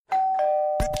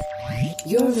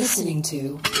You're listening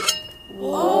to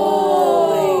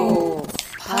Whoa!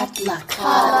 Potluck.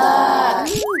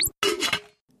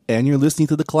 And you're listening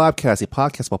to The Collabcast, a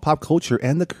podcast about pop culture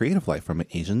and the creative life from an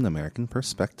Asian American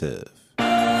perspective.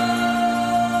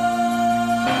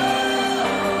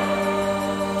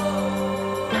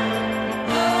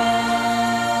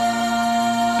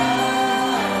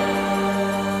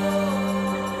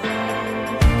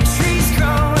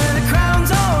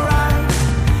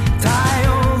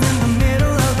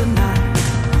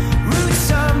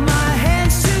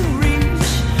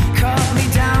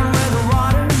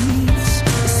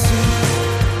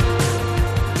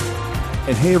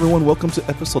 And hey everyone, welcome to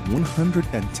episode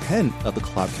 110 of the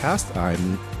Collabcast.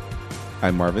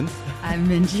 I'm Marvin. I'm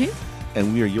Minji.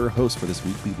 And we are your hosts for this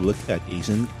weekly look at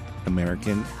Asian,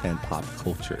 American, and pop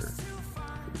culture.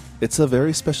 It's a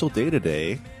very special day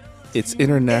today. It's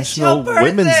International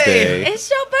Women's Day. It's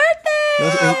your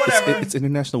birthday! It's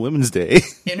International Women's Day.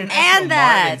 And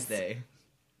Marvin's Day.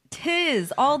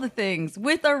 'Tis all the things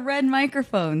with a red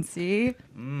microphone, see?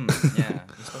 Yeah.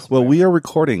 Well, we are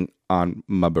recording on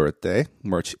my birthday,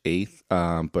 March 8th.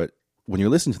 But when you're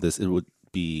listening to this, it would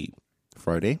be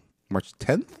Friday, March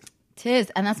 10th.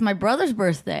 'Tis, and that's my brother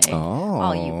birthday. Oh.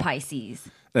 All you Pisces.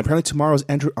 And apparently tomorrow is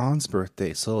Andrew On's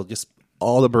birthday. So just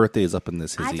all the birthdays up in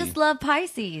this hizzy. I just love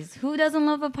Pisces. Who doesn't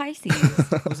love a Pisces?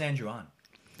 Who's Andrew on?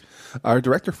 Our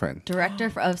director friend.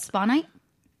 Director of Spa Night?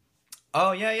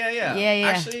 Oh, yeah. Yeah.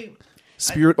 Actually,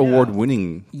 Spirit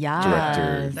Award-winning Yes.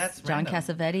 director. that's John random.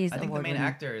 Cassavetes. I think the award main winner.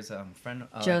 actor is a friend.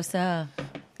 Joseph.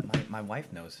 My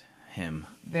wife knows him.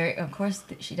 Of course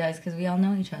she does, because we all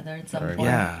know each other at some point.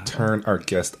 Yeah. Turn our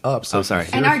guest up. So Oh, sorry. if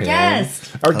you And hear our him-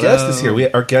 guest. Our guest is Hello. here.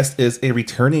 Our guest is a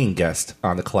returning guest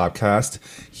on the Collabcast.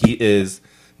 He is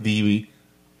the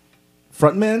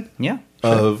frontman Yeah.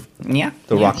 of Yeah.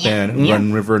 the rock band Yeah.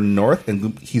 Run River North,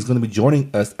 and he's going to be joining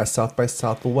us at South by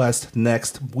Southwest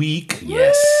next week.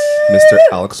 Yes. Mr.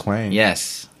 Alex Huang.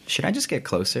 Yes. Should I just get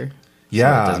closer? Yeah,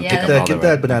 So it doesn't Yeah, pick get up that all the get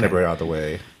that way? banana Okay. bread out of the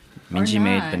way. Minji Or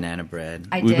made not. banana bread.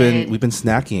 I We've did. been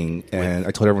snacking, and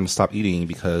I told everyone to stop eating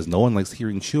because no one likes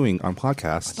hearing chewing on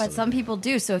podcasts. But some people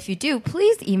do. So if you do,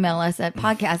 please email us at Don't.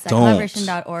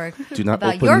 podcast@collaboration.org Do not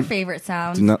about open- your favorite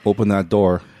sounds, Do not open that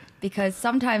door. because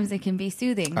sometimes it can be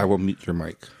soothing. I will mute your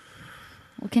mic.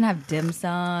 We can have dim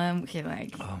sum. We can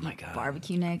Oh my god.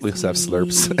 barbecue next We also have week.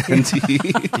 slurps and tea.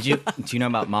 Do you know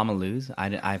about Mama Lou's?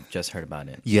 I've just heard about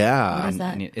it. Yeah. What is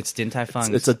that? It's Din Tai Fung's.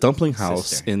 It's a dumpling house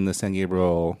sister. in the San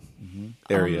Gabriel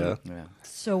area. Yeah.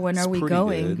 So when It's are we pretty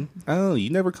going? good. Oh,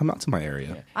 you never come out to my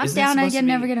area. I'm Isn't it down. supposed to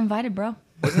Never be- get invited, bro.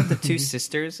 Wasn't the two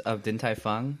sisters of Din Tai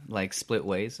Fung like split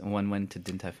ways, and one went to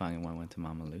Din Tai Fung and one went to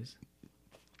Mama Lou's?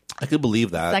 I could believe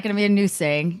Is that. that going to be a new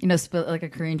saying? split like a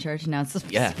Korean church now. It's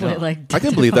Yeah, split no. like. I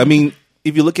can believe that. I mean,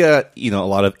 if you look at a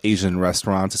lot of Asian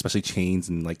restaurants, especially chains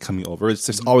and like coming over,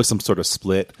 there's always some sort of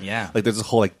split. Yeah. like there's a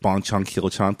whole like Bonchon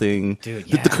Kilchon thing. Dude,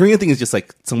 The yeah. Korean thing is just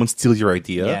like someone steals your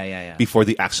idea. Yeah. Before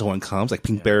the actual one comes, like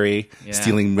Pinkberry Yeah.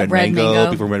 stealing red, Red mango,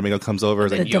 mango. before red mango comes over.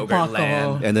 It's The like, Yogurt debacle.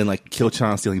 land. and then like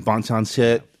Kilchon stealing Bonchon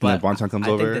shit, and then Bonchon comes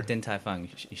I over. think that Din Tai Fung,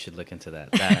 you should look into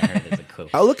that. That I heard is a cool.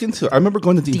 I'll look into it. I remember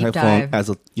going to Din Tai Deep Fung dive. as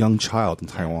a young child in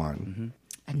Taiwan.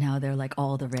 And now they're like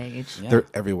all the rage. Yeah. They're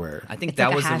everywhere. I think It's that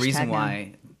like a was the hashtag reason now.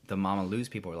 why the Mama Lou's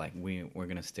people were like, we're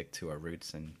gonna stick to our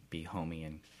roots and be homey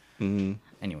and.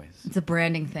 Anyways, It's a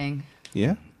branding thing.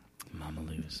 Yeah. Mama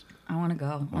Lou's. I want to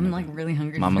go. I'm like really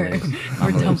hungry Mama for, Lou's. for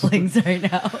Mama Lou's. dumplings right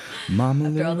now. Mama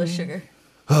After all the Lou. sugar.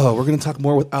 Oh, we're going to talk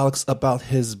more with Alex about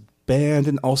his band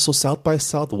and also South by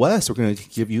Southwest. We're going to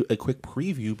give you a quick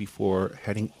preview before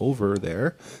heading over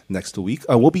there next week.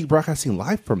 We'll be broadcasting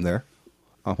live from there,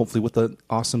 hopefully with an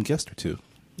awesome guest or two.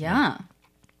 Yeah.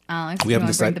 Alex, We we haven't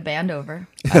want to bring decided- the band over.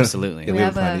 Absolutely. Yeah, We we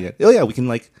haven't have planned a- it yet. Oh, yeah, we can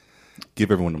like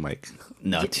give everyone a mic.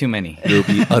 No, too many. It'll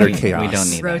be utter We chaos. don't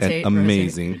need that. Rotate, and rotate.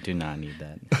 amazing. We do not need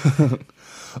that.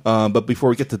 But before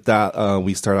we get to that,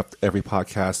 we start off every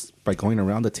podcast by going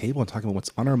around the table and talking about what's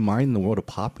on our mind in the world of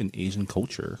pop and Asian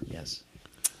culture. Yes.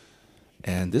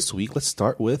 And this week, let's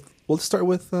start with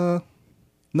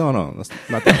no, let's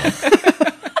not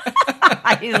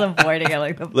that. He's avoiding it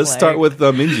like the Let's plague. start with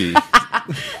Minji.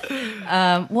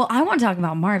 Well, I want to talk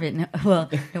about Marvin. Well,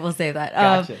 we'll save that.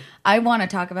 Gotcha. I want to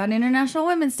talk about International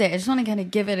Women's Day. I just want to kind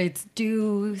of give it its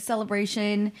due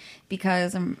celebration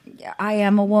because I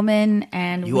am a woman,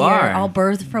 and You we are. all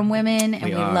birthed from women,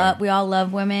 and are. we all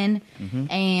love women,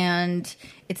 and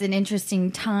it's an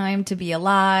interesting time to be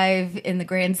alive in the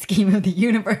grand scheme of the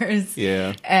universe.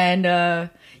 Yeah. And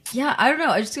yeah, I don't know.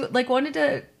 I just like wanted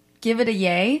to give it a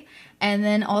yay, and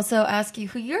then also ask you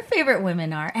who your favorite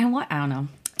women are and what. I don't know.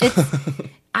 It's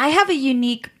I have a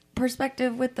unique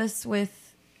perspective with this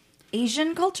with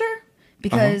Asian culture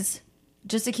because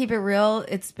just to keep it real,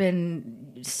 it's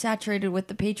been saturated with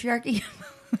the patriarchy.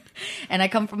 And I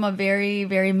come from a very,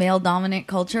 very male dominant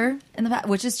culture in the past,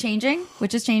 which is changing.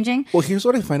 Well, here's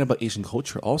what I find about Asian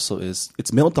culture also is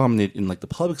it's male dominated in like the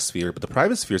public sphere, but the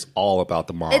private sphere is all about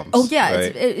the moms.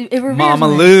 Right? It reveres Mama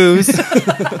women. lose.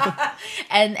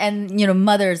 and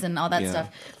mothers and all that stuff.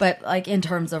 But like in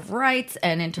terms of rights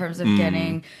and in terms of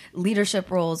getting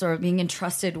leadership roles or being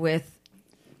entrusted with,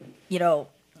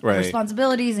 Right.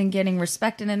 responsibilities and getting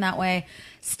respected in that way,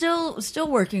 still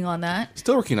working on that.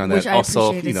 Still working on that. Which I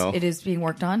Also, appreciate it is being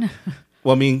worked on.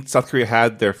 well, I mean, South Korea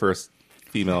had their first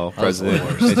female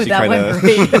president. And she That went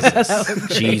great.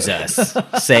 Jesus,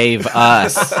 save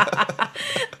us.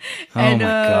 And, my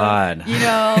God.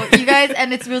 You guys,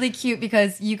 and it's really cute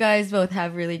because you guys both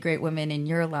have really great women in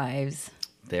your lives.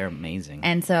 They're amazing.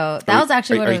 And so that was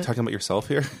actually Are you talking about yourself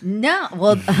here? No,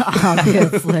 well,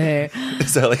 obviously.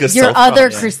 Is that like a Your self- other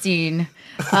Christine.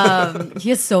 He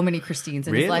has so many Christines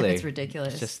in his life. Really? It's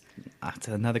ridiculous. Just that's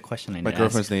another question I need My to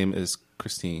girlfriend's ask. name is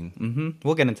Christine.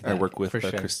 We'll get into that. I work with for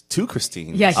sure. two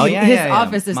Christines. Yeah, Oh, yeah, his yeah, yeah.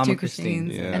 office is Mama two Christine.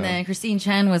 Christines. Yeah. And then Christine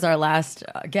Chen was our last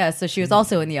guest, so she was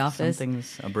also in the office.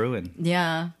 Something's a brewing.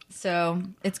 Yeah, so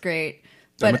it's great.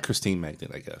 I'm a But Christine magnet,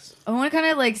 I guess. I want to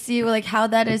kind of like see like how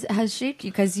that has shaped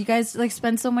you, because you guys like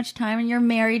spend so much time and you're a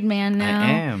married man now. I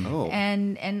am. Oh.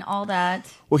 And all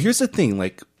that. Well, here's the thing.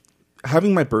 Like,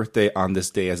 having my birthday on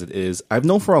this day as it is, I've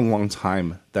known for a long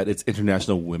time that it's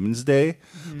International Women's Day,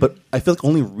 but I feel like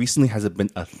only recently has it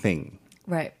been a thing.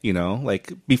 Right.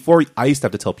 Like before, I used to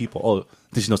have to tell people, "Oh,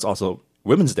 did you know it's also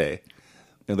Women's Day?"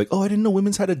 And they're like, "Oh, I didn't know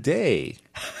women's had a day."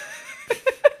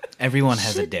 Everyone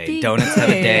has a Should day. be Donuts have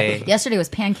a day. Yesterday was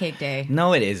Pancake Day.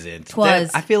 No, it isn't. Twas.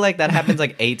 I feel like that happens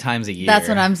like 8 times a year. That's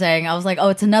what I'm saying. I was like, oh,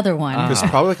 it's another one. There's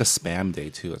probably like a spam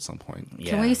day too at some point. Yeah.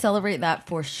 Can we celebrate that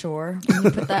for sure? Can you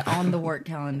put that on the work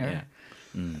calendar?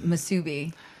 Yeah.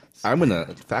 Masubi. I'm gonna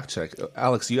fact check.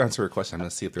 Alex, you answer a question. I'm gonna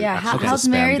see if there's Yeah, actually how's a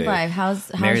spam married day. life?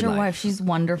 How's Married your life. wife? She's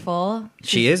wonderful.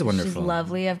 She is wonderful. She's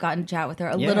lovely. I've gotten to chat with her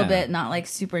a Yeah. little bit, not like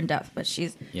super in depth, but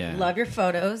she's Yeah. love your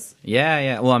photos.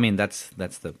 Yeah. Well, I mean, that's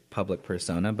the public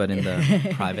persona, but in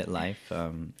the private life,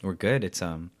 we're good. It's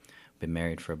been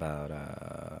married for about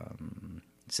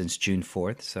since June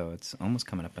 4th, so it's almost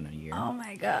coming up in a year. Oh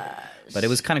my gosh. But it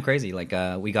was kind of crazy. Like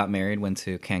we got married, went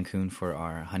to Cancun for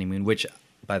our honeymoon, which,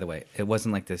 by the way, it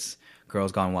wasn't like this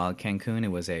Girls Gone Wild Cancun. It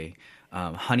was a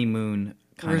honeymoon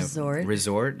kind Resort? of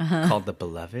resort called the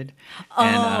Beloved.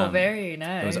 Oh, very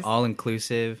nice. It was all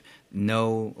inclusive.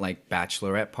 No like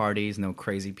bachelorette parties, no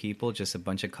crazy people, just a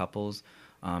bunch of couples.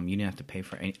 You didn't have to pay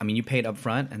for any. I mean, you paid up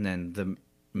front, and then the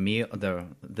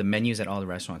menus at all the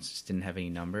restaurants just didn't have any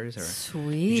numbers, or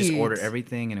you just Sweet. order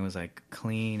everything, and it was like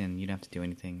clean, and you didn't have to do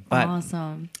anything. But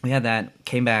Awesome. we had that,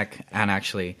 came back, and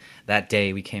actually that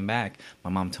day we came back, my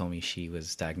mom told me she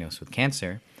was diagnosed with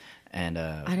cancer, and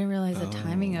I didn't realize the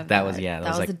timing of that that. was- yeah, that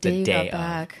was the like day the you day got of.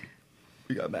 back.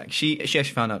 we got back. She actually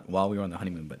found out while we were on the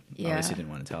honeymoon, but Yeah. obviously didn't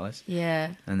want to tell us.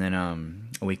 Yeah. And then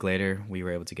a week later, we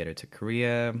were able to get her to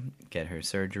Korea, get her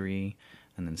surgery,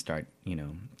 and then start,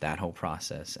 that whole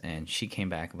process. And she came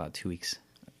back about 2 weeks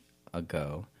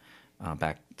ago,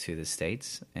 back to the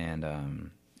States,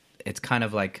 and it's kind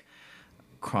of like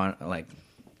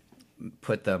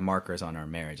put the markers on our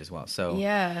marriage as well. So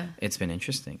Yeah. it's been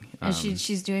interesting. And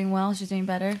she's doing well. She's doing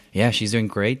better. Yeah, she's doing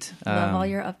great. Love all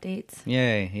your updates.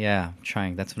 Yeah,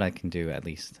 trying. That's what I can do, at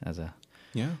least as a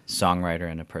Yeah. songwriter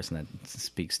and a person that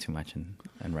speaks too much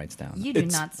and writes down. You do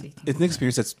It's- not speak. It's an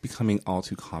experience that's becoming all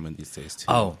too common these days too.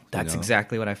 Oh, you that's know?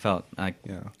 exactly what I felt.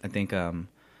 Yeah. I think a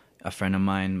friend of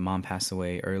mine, mom passed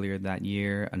away earlier that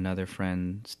year. Another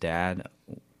friend's dad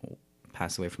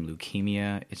passed away from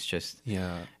leukemia. It's just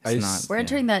Yeah. It's not- We're Yeah.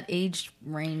 entering that age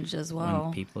range as well.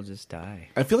 when people just die.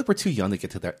 I feel like we're too young to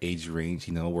get to that age range,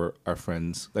 where our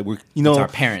friends, like we're, our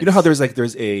parents. You know how there's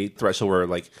a threshold where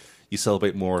like you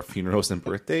celebrate more funerals than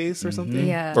birthdays or something,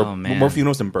 Yeah. or Oh, man. more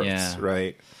funerals than births, Yeah.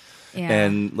 right? Yeah.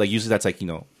 And like usually that's like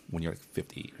when you're like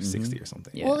 50 or 60 or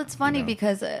something. Yeah. Well, it's funny know.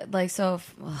 because this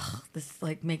is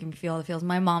like making me feel all the feels.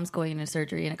 My mom's going into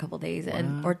surgery in a couple days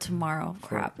or tomorrow.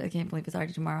 Crap, I can't believe it's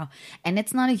already tomorrow. And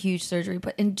it's not a huge surgery,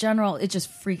 but in general, it just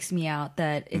freaks me out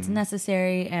that it's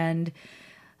necessary, and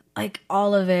like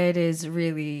all of it is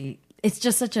really. It's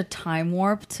just such a time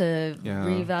warp to Yeah.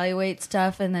 reevaluate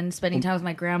stuff, and then spending time with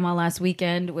my grandma last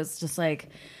weekend was just like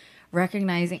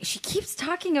recognizing. She keeps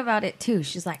talking about it too.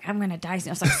 She's like, "I'm gonna die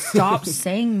soon." I was like, "Stop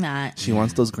saying that." She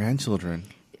wants those grandchildren.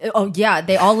 Oh yeah,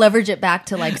 they all leverage it back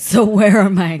to like, so where are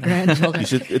my grandchildren?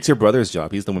 It's your brother's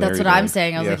job. He's the one. That's married what I'm one.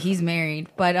 saying. I was Yeah. like, he's married,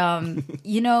 but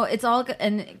it's all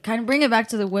and kind of bring it back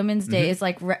to the Women's Day is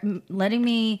like letting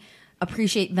me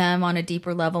appreciate them on a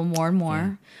deeper level more and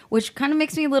more, which kind of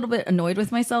makes me a little bit annoyed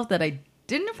with myself that I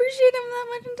didn't appreciate them that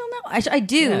much until now. I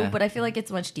do, but I feel like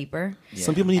it's much deeper.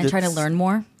 Some people need And trying to learn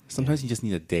more. Sometimes you just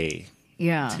need a day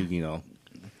Yeah. to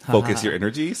focus your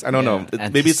energies. I don't know.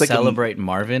 And Maybe to it's like celebrate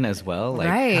Marvin as well. Like,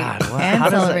 Right. God, And how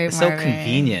does that, celebrate it's so Marvin.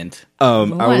 convenient. We I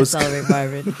want to was celebrate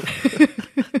Marvin.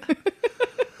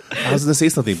 I was going to say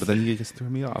something, but then you just threw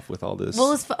me off with all this.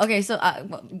 Well, okay. So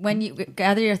when you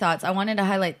gather your thoughts, I wanted to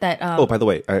highlight that. oh, by the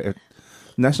way,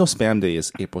 National Spam Day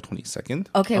is April 22nd.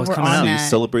 Okay, Oh, it's we're coming on up. So you that.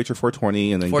 celebrate your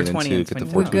 420 and then 420 get and into get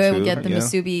the 24. We're good. 422. We get the yeah.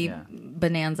 Masubi Yeah.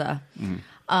 bonanza,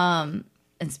 and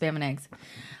spam and eggs.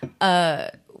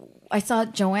 I saw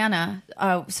Joanna.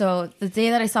 So the day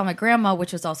that I saw my grandma,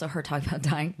 which was also her talking about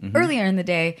dying earlier in the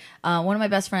day, one of my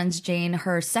best friends, Jane,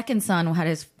 her second son had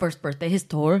his first birthday, his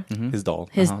tour. His doll.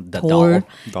 His The tour,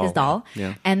 doll. his doll,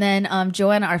 Yeah. and then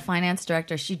Joanna, our finance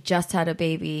director, she just had a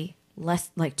baby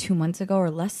like 2 months ago or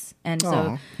less, and so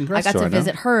Aw, congrats, I got to Joanna.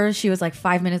 visit her. She was like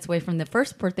 5 minutes away from the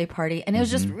first birthday party, and it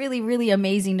was just really, really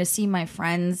amazing to see my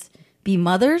friends be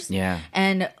mothers. Yeah.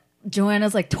 And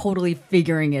Joanna's like totally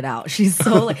figuring it out. She's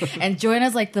so like, and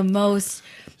Joanna's like the most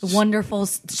wonderful,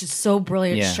 she's so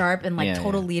brilliant, Yeah. sharp, and like Yeah,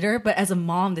 total yeah. leader. But as a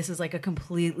mom, this is like a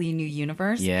completely new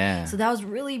universe. Yeah. So that was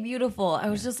really beautiful. I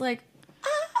was just like,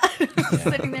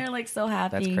 sitting there like so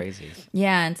happy. That's crazy.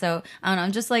 Yeah, and so I don't know.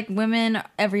 I'm just like women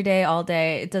every day, all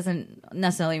day. It doesn't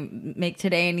necessarily make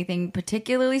today anything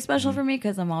particularly special for me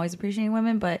because I'm always appreciating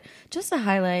women. But just to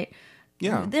highlight,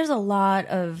 Yeah. there's a lot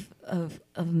of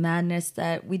madness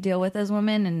that we deal with as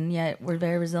women, and yet we're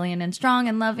very resilient and strong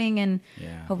and loving, and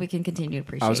Yeah. hope we can continue to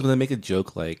appreciate. I was going to make a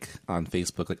joke like on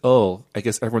Facebook, like, oh, I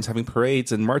guess everyone's having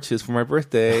parades and marches for my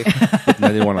birthday. And I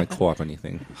didn't want to co-op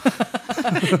anything.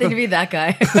 Think to be that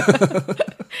guy.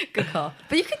 Good call,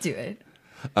 but you could do it.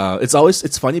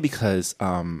 It's funny because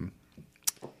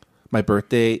my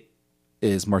birthday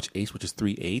is March 8th, which is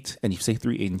 3/8. And you say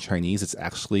 3/8 in Chinese, it's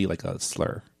actually like a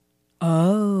slur.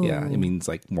 Oh, Yeah, it means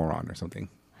like moron or something.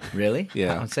 Really?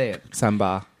 Yeah. I'll say it.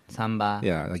 Samba. Samba.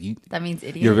 Yeah, like that means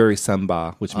idiot. you're very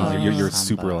samba, which means you're Samba.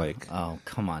 super like, Oh,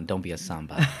 come on. Don't be a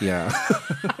samba. yeah.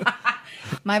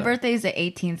 My birthday is the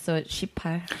 18th, so it's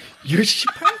shipai. You're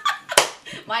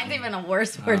Mine's even a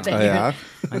worse word than Oh, yeah.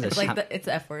 It's like it's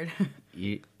the F word.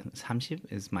 30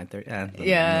 is my third.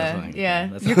 Yeah.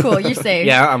 You're cool. You're safe.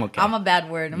 Yeah, I'm okay. I'm a bad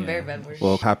word. I'm a Yeah. very bad word.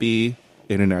 Well, happy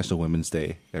International Women's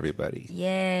Day, everybody.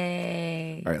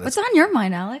 Yay. All right, What's on your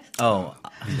mind, Alex? Oh,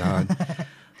 God,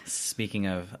 speaking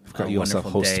of you also have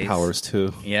wonderful host days. powers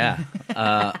too. Yeah.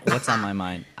 What's on my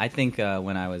mind? I think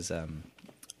when I was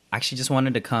actually just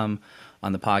wanted to come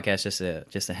on the podcast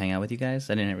just to hang out with you guys.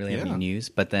 I didn't really have Yeah. any news,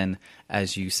 but then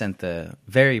as you sent the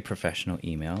very professional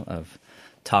email of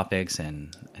topics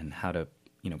and how to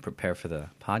prepare for the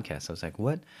podcast, I was like,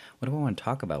 what do I want to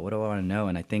talk about? What do I want to know?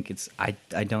 And I think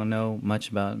I don't know much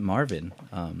about Marvin,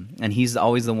 and he's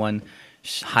always the one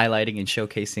highlighting and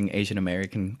showcasing Asian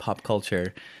American pop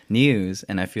culture news,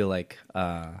 and I feel like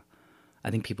I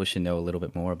think people should know a little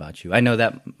bit more about you. I know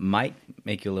that might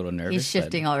make you a little nervous. He's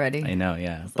shifting but already. I know,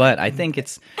 yeah. But I think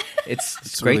it's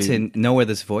great really- to know where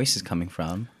this voice is coming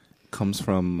from. Comes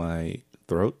from my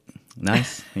throat.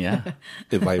 Nice, yeah.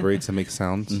 It vibrates and makes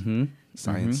sounds.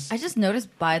 Science. I just noticed,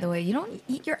 by the way, you don't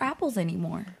eat your apples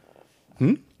anymore.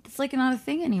 It's like not a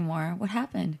thing anymore. What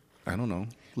happened? I don't know.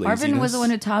 Marvin was the Laziness? one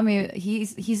who taught me.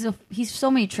 He's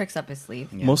so many tricks up his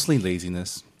sleeve. Mostly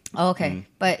laziness. Oh, okay,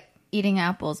 but eating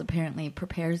apples apparently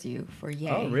prepares you for yay.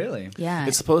 Oh, really? Yeah,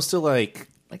 It's supposed to like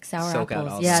like sour Soak out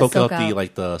apples. all Yeah, soak out out. the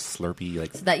like the slurpy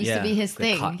like. So that used to Yeah, be his the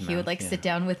thing. cotton He would mouth, like yeah. sit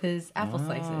down with his apple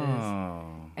slices, Oh.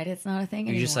 and it's not a thing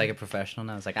You're anymore. just like a professional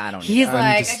now. It's like, I don't He's need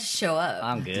like, just- I just show up.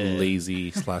 I'm good.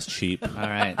 Lazy / cheap. All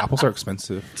right. Apples are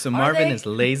expensive. So Marvin they? is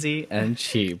lazy and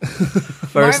cheap.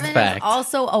 First Marvin fact. is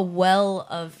also a well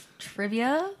of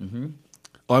trivia.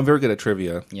 Oh, I'm very good at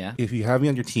trivia. Yeah? If you have me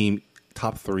on your team,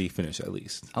 top 3 finish at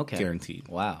least. Okay. Guaranteed.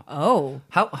 Wow. Oh,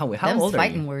 How Them's old are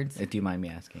fighting you? words. If you mind me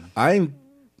asking. I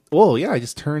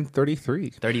just turned 33.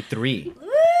 33.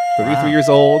 33 years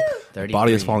old. 33.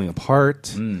 Body is falling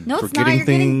apart. no, it's not. Forgetting You're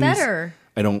getting things. better.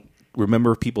 I don't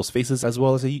remember people's faces as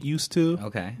well as I used to.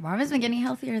 Okay. Marvin's been getting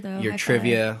healthier though. Your High five.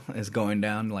 trivia is going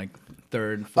down like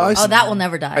third, I fourth. Oh, that will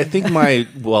never die. I think my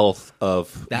wealth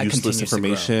of That useless continues to grow.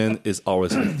 information is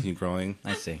always going to continue growing.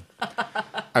 I see.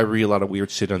 I read a lot of weird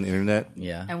shit on the internet.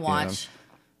 Yeah. and watch.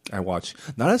 I watch.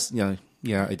 Not as,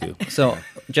 yeah, I do. So,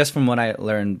 just from what I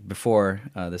learned before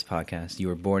this podcast, you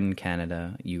were born in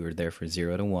Canada. You were there for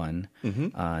 0 to 1,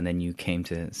 and then you came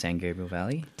to San Gabriel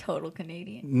Valley. Total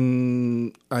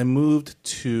Canadian. I moved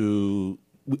to.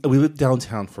 We lived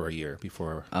downtown for a year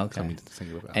before Okay. coming to San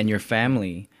Gabriel Valley. And your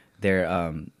family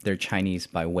they're Chinese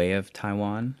by way of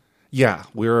Taiwan. Yeah,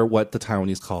 we're what the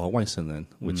Taiwanese call Waisenlen,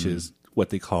 which is what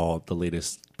they call the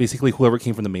latest. Basically, whoever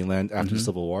came from the mainland after the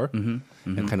Civil War and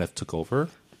kind of took over.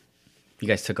 You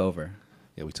guys took over.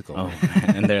 Yeah, we took over. Oh,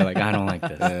 and they're like, I don't like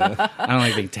this. I don't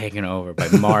like being taken over by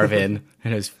Marvin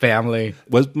and his family.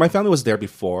 My family was there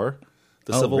before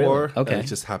the Civil really? War. Okay. And it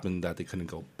just happened that they couldn't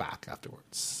go back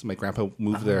afterwards. My grandpa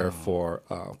moved there for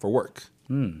work.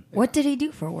 What did he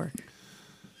do for work?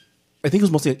 I think it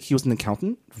was mostly he was an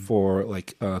accountant for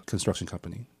like a construction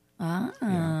company.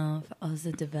 As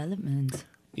a development.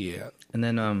 Yeah. And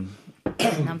then And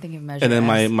I'm thinking measure. And then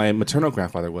S. my maternal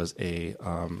grandfather was he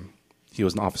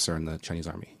was an officer in the Chinese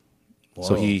army.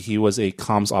 So Whoa. he was a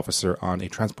comms officer on a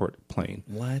transport plane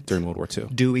What? during World War II.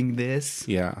 doing this.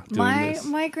 Yeah, doing this.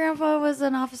 My grandpa was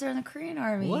an officer in the Korean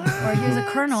army, or he was a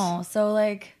colonel. So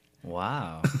like,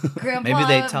 Wow. grandpa Maybe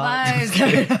they taught. vibes.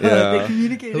 Yeah. They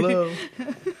communicated. Hello.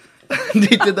 they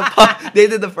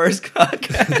did the first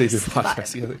podcast. They did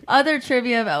podcasts together. Other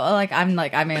trivia about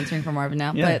I'm answering for Marvin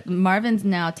now, Yeah. but Marvin's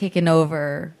now taken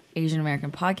over Asian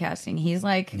American podcasting. He's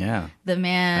like Yeah. the I heard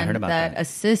man about that that.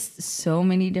 assists so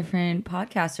many different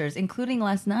podcasters, including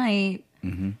last night.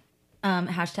 Mm-hmm.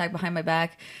 Hashtag behind my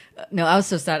back. No, I was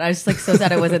so sad. I was like so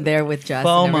sad I wasn't there with Jess. and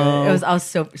FOMO. everyone. I was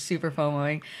so super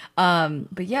FOMOing.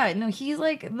 But yeah, no, he's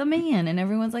like the man, and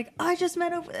everyone's like, I just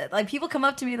met up. Like people come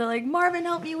up to me, they're like, Marvin,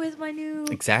 help me with my new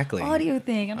Exactly. audio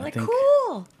thing. And I'm like, think-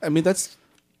 cool. I mean, that's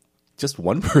just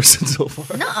one person so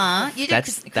far. Nuh-uh. You did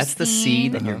That's the Christine.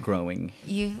 seed that you're growing.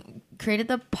 You've created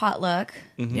the potluck.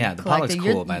 Yeah, the potluck's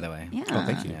collective. cool, by the way. Yeah. Oh,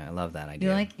 thank you. Yeah, I love that You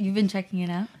idea. like? You've been checking it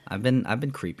out. I've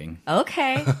been creeping.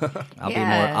 Okay.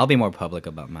 I'll be more public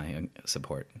about my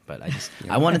support, but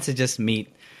I wanted to just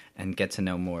meet and get to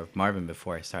know more of Marvin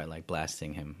before I start like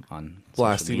blasting him on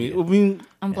Blasting me. social I media. mean,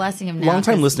 I'm blasting him now.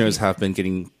 longtime 'cause listeners he's- have been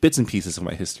getting bits and pieces of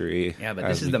my history. Yeah, but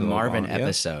as this is we the go Marvin along, yeah.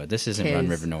 episode. This isn't Run Tis.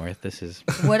 River North. This is.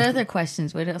 What other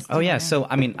questions? What else? do Oh you yeah, wanna- so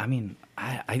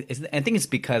I think it's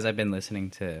because I've been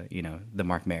listening to the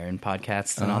Mark Maron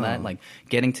podcasts and all that. Like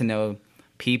getting to know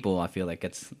people, I feel like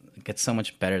gets so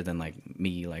much better than like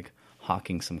me like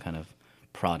hawking some kind of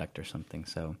product or something.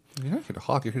 So You're not here to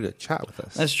hawk. You're here to chat with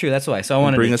us. that's true. That's why. So I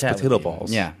wanted bring to us chat potato with you.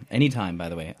 balls. Yeah, anytime. By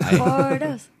the way,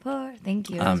 Thank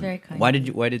you. That was very kind. why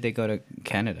did they go to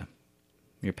Canada?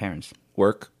 Your parents?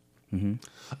 Work.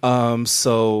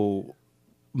 So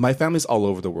my family's all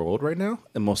over the world right now,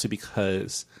 and mostly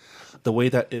because the way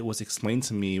that it was explained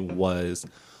to me was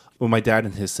when my dad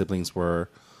and his siblings were,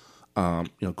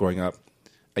 growing up.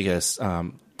 I guess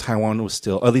Taiwan was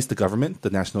still, at least the government, the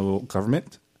national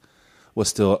government, was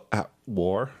still at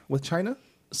war with China.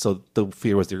 So the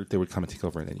fear was they would come and take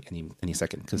over at any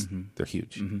second because they're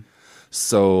huge.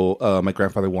 So my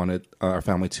grandfather wanted our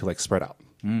family to like spread out.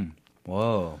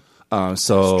 Whoa,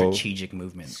 So strategic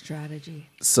movement. Strategy.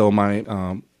 So my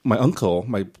uncle,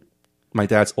 my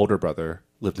dad's older brother,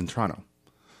 lived in Toronto.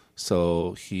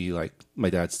 So my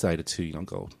dad decided to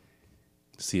go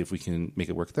see if we can make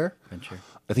it work there. Venture.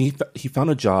 I think he found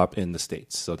a job in the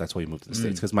States, so that's why he moved to the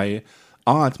States. Because my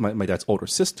aunt, my dad's older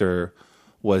sister,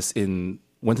 went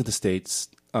to the States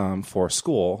for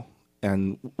school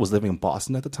and was living in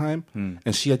Boston at the time,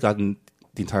 and she had gotten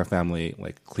the entire family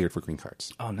cleared for green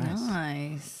cards. Oh, nice.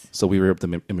 Nice. So we were able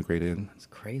to immigrate in. It's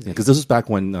crazy. Because this was back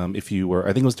when, if you were,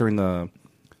 I think it was during the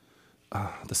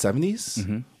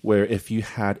 70s, where if you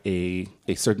had a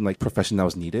certain profession that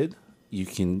was needed, you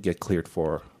can get cleared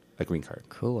for a green card.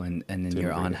 Cool. And then To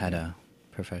your immigrate aunt in, had yeah.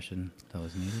 a profession that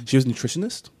was needed. She was a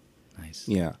nutritionist. Nice.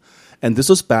 Yeah. And this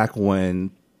was back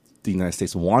when the United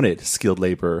States wanted skilled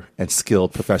labor and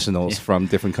skilled professionals from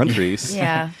different countries.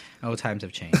 Yeah. Oh, times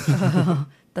have changed.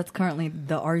 That's currently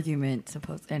the argument.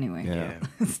 Supposed anyway. Yeah.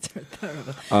 Start that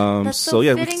over. That's so, so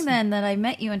yeah, fitting then that I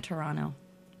met you in Toronto.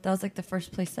 That was the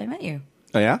first place I met you.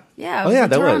 Oh, yeah? Yeah. It Oh, was yeah, in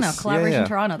that Toronto. was. Collaboration Yeah, yeah.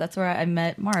 Toronto. That's where I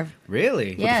met Marv.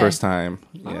 Really? For Yeah. the first time.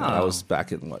 Yeah. That Oh. was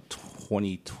back in,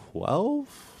 2012?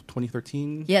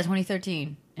 2013? Yeah,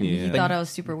 2013. And he Yeah. thought I was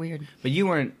super weird. But you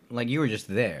weren't you were just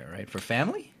there, right? For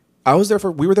family? We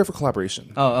were there for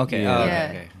collaboration. Oh, okay. Yeah. Oh, Yeah.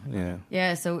 okay. Yeah.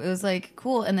 Yeah, so it was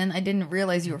cool. And then I didn't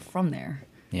realize you were from there.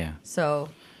 Yeah. So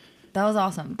that was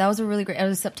awesome. That was a really great. It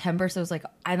was September, so it was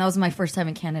and that was my first time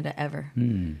in Canada ever.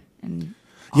 And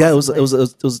Yeah, awesome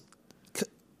it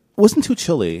wasn't too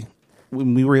chilly.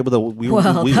 When we were able to, we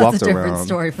Well, we that's walked a different around.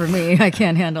 story for me. I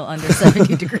can't handle under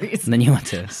 70 degrees. And then you went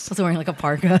to I was wearing a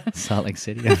parka. Salt Lake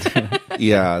City.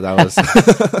 Yeah, that was.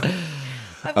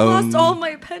 I've lost all my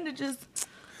appendages.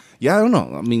 Yeah, I don't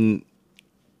know. I mean,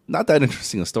 not that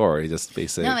interesting a story, just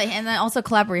basic. No, and then also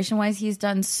collaboration wise, he's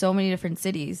done so many different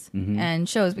cities Mm-hmm. and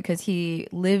shows because he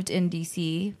lived in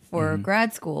DC for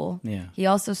grad school. Yeah. He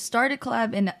also started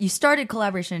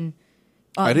collaboration.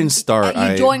 I didn't start.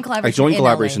 You joined collaboration. I joined in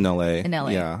collaboration LA, in LA. In LA,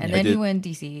 Yeah, and I then he did. went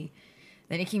DC.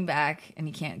 Then he came back, and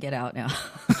he can't get out now.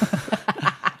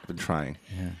 I've been trying.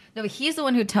 No, but he's the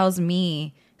one who tells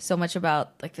me so much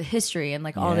about like the history and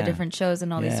like all the Yeah. different shows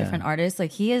and all these Yeah. different artists.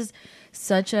 Like he is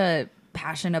such a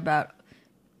passion about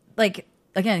like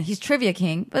again, he's trivia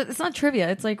king, but it's not trivia.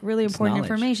 It's like really important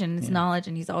knowledge. information. It's Yeah. knowledge,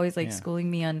 and he's always like Yeah. schooling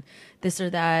me on this or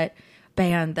that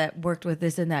band that worked with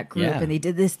this and that group, Yeah. and they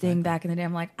did this thing back in the day.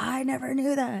 I'm like, I never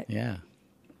knew that. Yeah.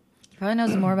 He probably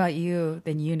knows more about you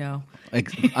than you know. Like,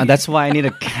 that's why I need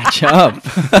to catch up.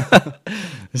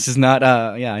 This is not.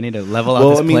 I need to level out Well,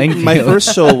 this I playing mean, field. my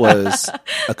first show was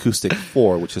Acoustic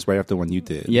 4, which is right after the one you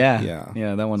did. Yeah.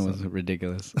 That one was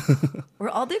ridiculous. Were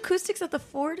all the acoustics at the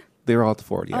Ford? They were all at the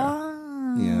Ford, yeah.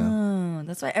 Oh, Yeah.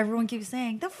 that's why everyone keeps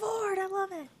saying the Ford. I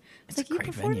love it. It's like a you great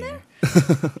performed venue.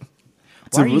 there.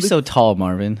 Why are you really- so tall,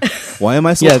 Marvin? Why am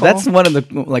I so Yeah, tall? that's one of the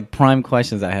like prime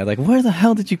questions I had. Like, where the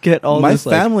hell did you get all My this?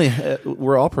 Like, family,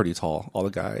 we're all pretty tall, all the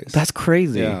guys. that's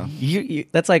crazy. Yeah.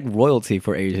 That's like royalty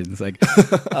for Asians. Like,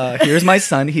 here's my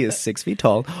son. He is 6 feet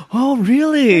tall. Oh,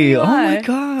 really? Oh my Yeah.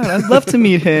 god, I'd love to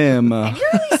meet him. And you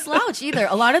don't really slouch either.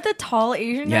 A lot of the tall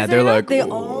Asian guys, Yeah, I they're know, like, they "Ooh,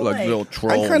 all like little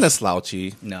trolls. I'm kind of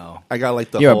slouchy. No, I got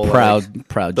like the you're whole, a proud, like,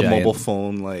 proud the giant. mobile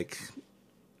phone, like.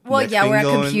 Well, neck yeah, we're thing at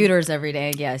going. computers every day.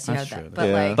 I guess you That's have true. that, but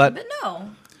Yeah. like, But- but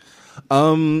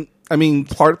no. I mean,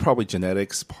 part probably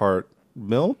genetics, part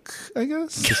milk, I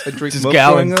guess. I drink Just milk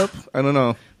gallons. growing up. I don't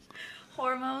know.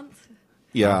 Hormones.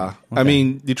 Yeah. Oh, I okay.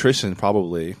 mean, nutrition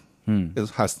probably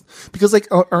has because like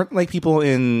aren't like people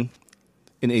in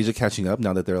Asia catching up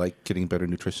now that they're like getting better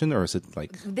nutrition, or is it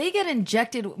like They get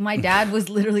injected. My dad was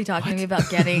literally talking to me about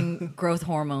getting growth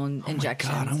hormone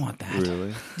injections. God, I want that.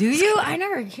 really? Do you? I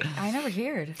never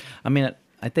cared. I mean,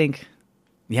 I think,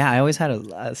 yeah, I always had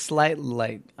a slight,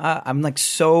 like, I'm like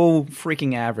so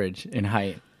freaking average in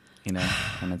height, you know,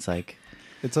 and it's like,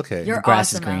 It's okay. You're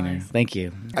grass awesome, is greener. Alex. Thank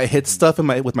you. I hit stuff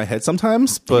with my head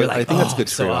sometimes, but You're like, I think that's a "Oh, good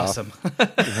so trade-off.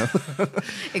 awesome.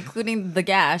 Including the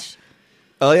gash,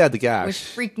 Oh yeah, the gash. which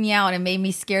freaked me out and made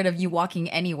me scared of you walking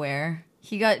anywhere.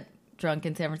 He got drunk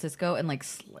in San Francisco and like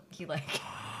he like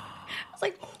I was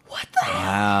like, what the hell?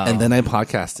 Wow. and then I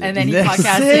podcasted. And then he That's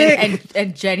podcasted, sick.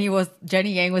 and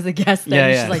Jenny Yang was a guest. There. Yeah,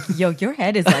 And yeah. she's like, "Yo, your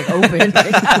head is like open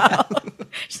right now."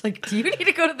 She's like, "Do you need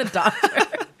to go to the doctor?"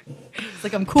 It's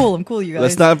like, I'm cool, you guys."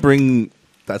 Let's not bring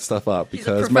that stuff up He's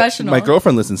a because professional. my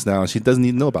girlfriend listens now and she doesn't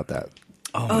even know about that.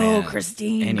 Oh, man.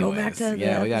 Christine, go back to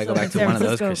yeah, the we gotta go episode back in to San one of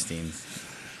those Francisco. Christines.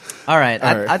 All right,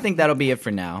 All right. I think that'll be it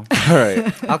for now. All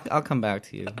right. I'll come back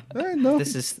to you. All right, no.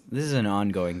 This is an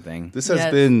ongoing thing. This has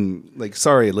Yes. been like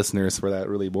sorry listeners for that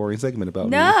really boring segment about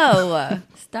me. No,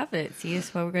 stop it. See,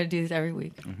 that's why we're gonna do this every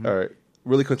week. All right.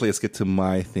 Really quickly, let's get to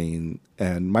my thing.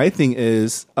 And my thing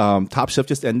is Top Chef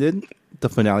just ended. The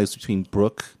finale is between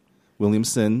Brooke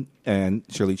Williamson and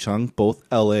Shirley Chung, both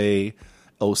LA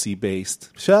OC based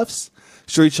chefs.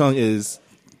 Shirley Chung is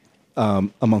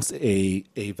amongst a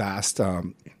vast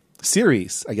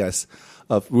series, I guess,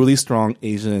 of really strong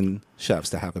Asian chefs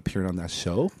that have appeared on that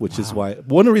show, which is why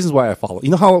one of the reasons why I follow. You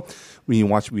know how when you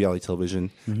watch reality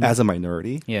television as a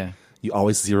minority, Yeah, you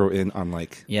always zero in on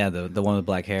like yeah, the one with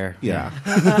black hair. yeah.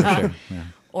 for sure. Yeah.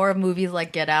 Or movies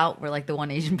like Get Out, where like the one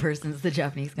Asian person's the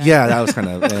Japanese guy. Yeah, that was kind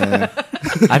of.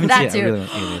 I haven't That seen it. too. I really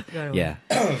want to. Go Yeah.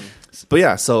 But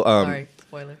yeah, so Sorry,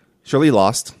 spoiler. Shirley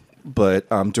lost, but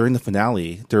during the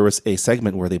finale, there was a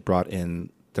segment where they brought in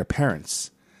their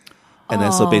parents. And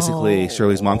then so basically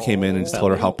Shirley's mom came in and just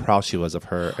told her how proud she was of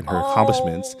her and her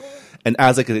accomplishments. And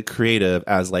as like a creative,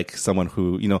 as like someone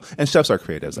who, you know, and chefs are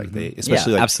creatives, like they,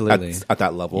 especially like absolutely. at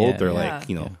that level, Yeah. they're Yeah. like,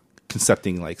 you know,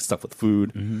 concepting like stuff with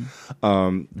food.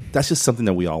 That's just something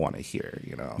that we all want to hear,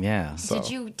 you know? Yeah. So,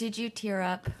 Did you tear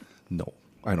up? no,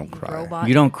 I don't cry. Robot.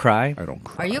 You don't cry? I don't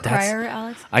cry. Are you a That's- crier,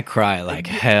 Alex? I cry like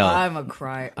hell. I'm a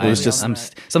crier. It was just-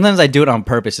 Sometimes I do it on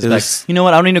purpose. It's It like, was- you know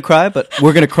what? I don't need to cry, but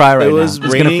we're gonna cry right It was now.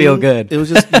 It's raining. gonna feel good. It was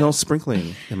just, you know,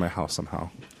 sprinkling in my house somehow.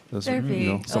 It was, Their feet.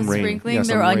 you know, some rain. Sprinkling Yeah,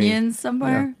 their some rain. onions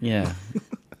somewhere. Yeah.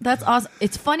 That's awesome.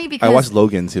 It's funny because I watched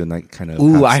Logan too, and that kind of.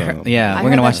 Ooh, had I some- heard. Yeah, I we're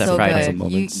gonna heard watch that's that so Friday. Some good.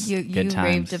 moments. You Good times.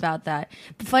 raved about that.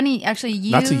 Funny, actually,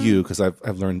 you Not to you, because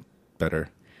I've learned better.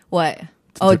 What?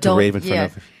 To Don't rave in front yeah.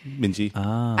 of Minji.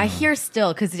 I hear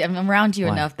still because I'm around you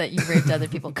Why? enough that you raved to other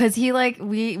people because he like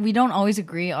we don't always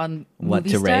agree on What movie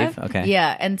to stuff. rave? Okay.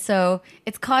 Yeah, and so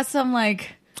it's caused some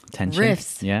like Tension.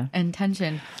 riffs Yeah. and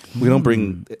tension. We don't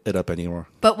bring it up anymore.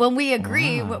 But when we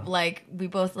agree, like we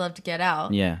both love to get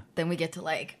out. Yeah. Then we get to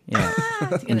like Yeah.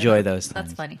 together. Enjoy those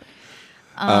That's times.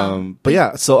 funny. But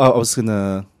yeah, so I was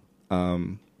gonna,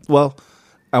 well,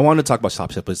 I wanted to talk about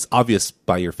Top Chef, but it's obvious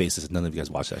by your faces none of you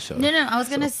guys watch that show. No, I was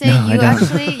gonna say No,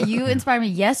 I you inspired me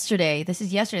yesterday. This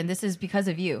is yesterday, and this is because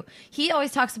of you. He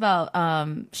always talks about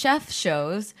chef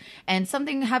shows, and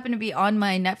something happened to be on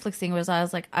my Netflix thing was I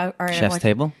was like, all right, Chef's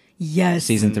Table, Yes,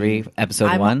 season 3,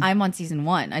 episode 1. I'm on season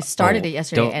 1. I started Oh, it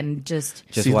yesterday don't- and just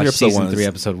Season watch 3, episode season 1 3, is-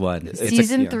 episode 1.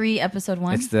 season yeah. 3, episode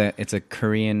 1. It's a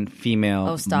Korean female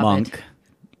Oh, stop monk, it.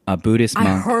 a Buddhist I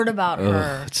monk. heard about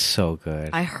her. It's so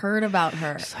good. I heard about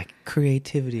her. It's like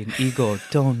creativity and ego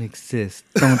don't exist.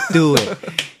 Don't do it.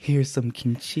 Here's some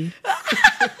kimchi.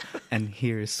 And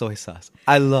here's soy sauce.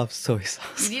 I love soy You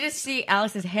sauce. need to see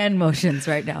Alex's hand motions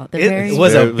right now. They're very. It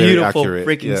was Very, a very beautiful accurate,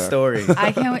 freaking yeah. story.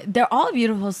 I can't wait. They're all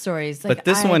beautiful stories. Like, But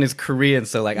this one is Korean,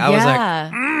 so like I was like,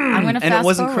 I'm gonna. and it fast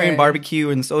wasn't forward. Korean barbecue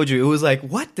and soju. It was like,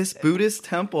 what? This Buddhist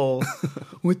temple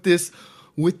with this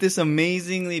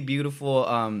amazingly beautiful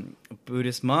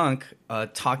Buddhist monk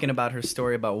talking about her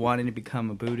story about wanting to become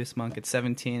a Buddhist monk at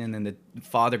 17, and then the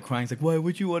father crying, like, why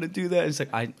would you want to do that? And it's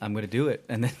like, I'm going to do it.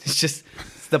 And then it's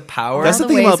the power. That's All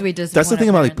the the thing ways about we disappoint that's the thing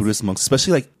our about like parents. Buddhist monks,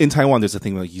 especially like in Taiwan. There's a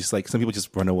thing like some people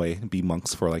just run away and be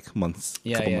monks for like months,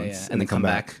 couple months, and then come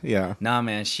back. Yeah, Nah,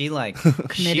 man, she like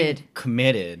Committed. She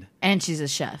committed. And she's a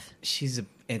chef.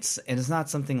 It's not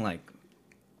something like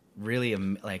really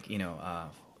like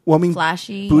well, I mean,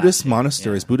 Flashy. Buddhist Flashy,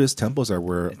 monasteries, yeah. Buddhist temples are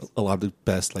where a lot of the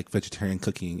best like vegetarian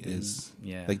cooking is.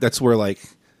 yeah. Like that's where like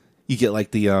you get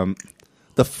like the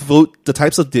food, the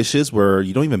types of dishes where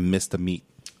you don't even miss the meat.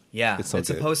 Yeah, It's so good.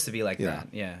 supposed to be like Yeah. that.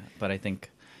 Yeah, but I think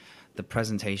the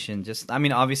presentation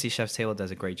obviously Chef's Table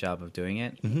does a great job of doing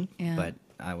it. Yeah. But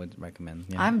I would recommend.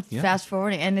 Yeah. I'm Yeah. fast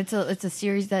forwarding, and it's a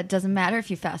series that doesn't matter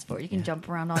if you fast forward. You can jump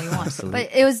around all you want. But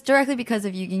it was directly because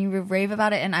of you, and you rave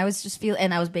about it, and I was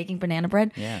and I was baking banana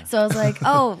bread. Yeah. So I was like,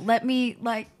 oh, let me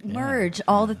like merge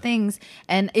all the things,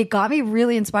 and it got me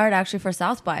really inspired actually for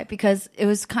South by, because it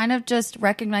was kind of just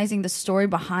recognizing the story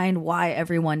behind why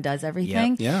everyone does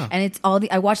everything. Yeah. And it's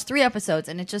I watched 3 episodes,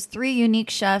 and it's just 3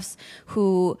 unique chefs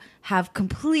who have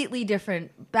completely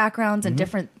different backgrounds and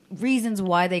different reasons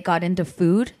why they got into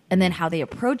food, and then how they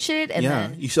approach it, and Yeah,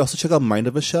 then you should also check out Mind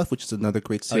of a Chef, which is another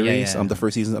great Oh, yeah, series. yeah. The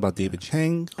first season is about David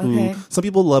Chang, who Okay. some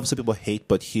people love, some people hate,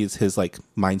 but his like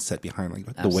mindset behind like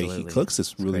the way he Absolutely. cooks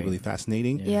is really great. really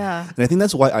fascinating. yeah. And I think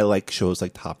that's why I like shows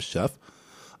like Top Chef,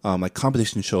 like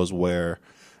competition shows where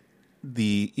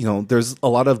there's a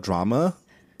lot of drama,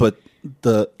 but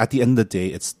at the end of the day,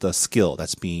 it's the skill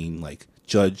that's being like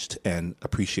judged and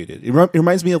appreciated. It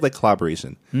reminds me of like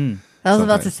collaboration. I was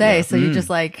about to Sometimes, say, yeah. so you just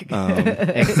like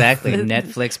exactly.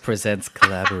 Netflix presents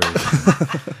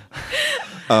collaboration.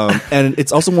 And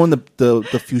it's also one of the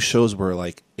few shows where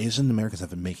like Asian Americans have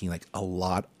been making like a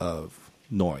lot of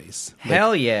noise.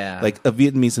 Hell yeah! Like a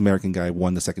Vietnamese American guy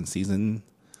won the second season.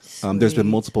 There's been Sweet.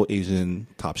 multiple Asian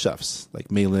top chefs like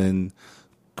Malin,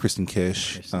 Kristen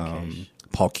Kish, Kish.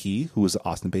 Paul Key, who was an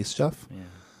Austin-based chef.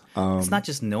 It's not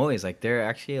just noise. Like they're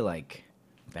actually like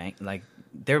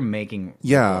they're making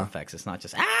Yeah. ripple effects. It's not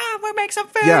just we make some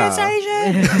food. Yeah. It's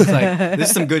Asian. It's like this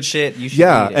is some good shit. You should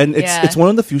Yeah, eat it. and Yeah. it's one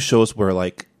of the few shows where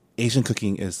like Asian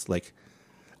cooking is like.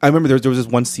 I remember there was this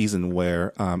one season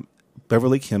where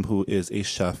Beverly Kim, who is a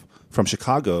chef from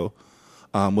Chicago,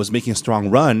 was making a strong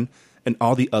run, and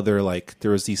all the other like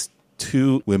there was these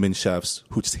 2 women chefs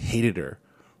who just hated her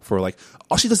for like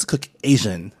all she does is cook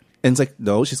Asian, and it's like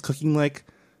no, she's cooking like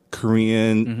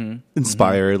Korean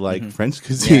inspired like French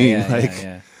cuisine, yeah, like.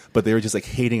 yeah. But they were just like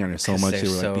hating on her so 'Cause much. they're They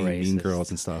were like so being mean racist. girls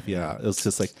and stuff. Yeah, it was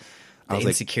just like I The was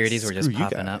like, insecurities were just "Screw you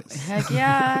popping up." guys." heck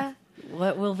yeah.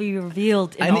 What will be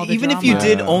revealed in And all the even if you drama.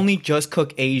 did Yeah. only just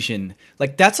cook Asian,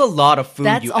 like that's a lot of food,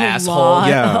 That's you a asshole. lot,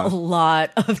 Yeah. a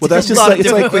lot of Well, that's A just lot like of it's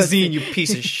different like cuisine, you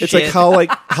piece of shit. it's like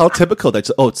how typical that's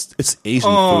it's Asian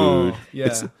Oh, food. yeah.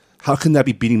 It's how can that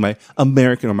be beating my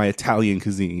American or my Italian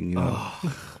cuisine? You know,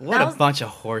 what That a was- bunch of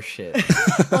horseshit.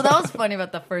 Well, that was funny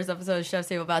about the first episode of Chef's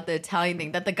Table about the Italian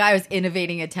thing. That the guy was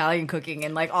innovating Italian cooking,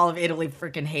 and like all of Italy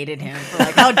freaking hated him for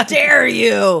like, how dare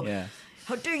you? Yeah.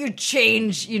 How dare you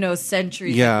change,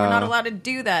 centuries? Yeah. We're not allowed to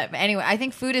do that. But anyway, I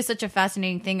think food is such a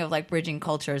fascinating thing of like bridging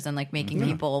cultures and like making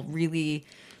people really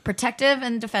protective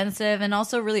and defensive, and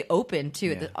also really open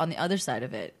to on the other side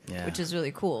of it, Yeah. which is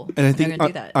really cool. and I They're think gonna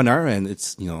do that. on our end,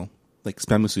 it's like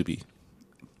spam musubi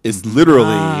is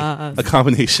literally a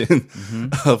combination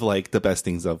of like the best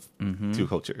things of 2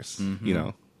 cultures.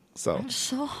 So I'm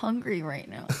so hungry right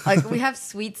now. Like, we have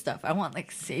sweet stuff. I want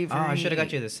like savory. Oh, I should have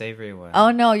got you the savory one.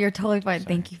 Oh no, you're totally fine.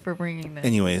 Thank you for bringing this.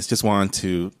 anyways, just wanted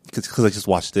to, because I just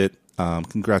watched it.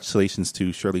 Congratulations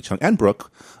to Shirley Chung and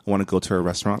Brooke. I want to go to her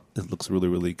restaurant. It looks really,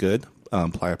 really good.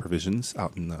 Playa Provisions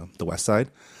out in the west side.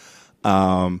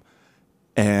 And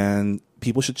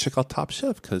people should check out Top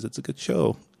Chef because it's a good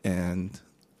show. And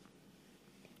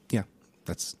yeah,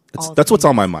 that's what's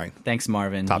on my mind. Thanks,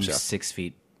 Marvin. Top you Chef. 6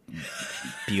 feet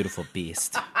beautiful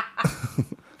beast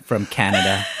from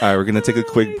Canada. All right, we're going to take a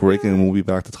quick break and we'll be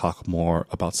back to talk more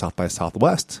about South by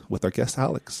Southwest with our guest,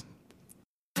 Alex.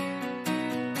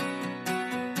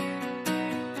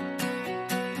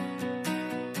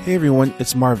 Hey everyone,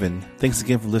 it's Marvin. Thanks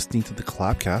again for listening to the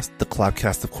Collabcast. The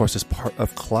Collabcast, of course, is part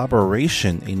of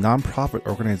Collaboration, a nonprofit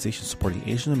organization supporting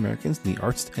Asian Americans in the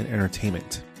arts and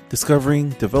entertainment, discovering,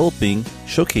 developing,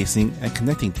 showcasing, and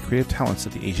connecting the creative talents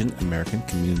of the Asian American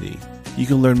community. You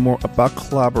can learn more about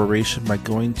Collaboration by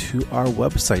going to our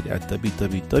website at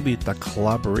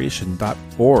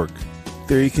www.collaboration.org.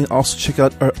 There you can also check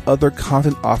out our other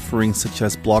content offerings such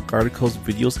as blog articles,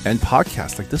 videos, and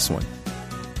podcasts like this one.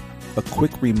 A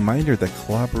quick reminder that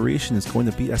Collaboration is going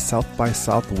to be at South by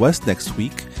Southwest next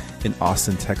week in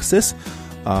Austin, Texas.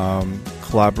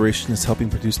 Collaboration is helping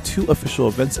produce 2 official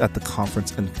events at the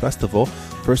conference and festival.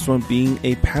 First one being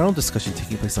a panel discussion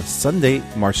taking place on Sunday,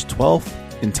 March 12th,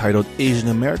 entitled Asian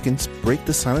Americans Break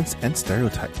the Silence and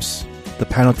Stereotypes. The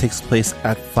panel takes place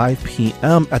at 5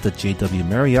 p.m. at the JW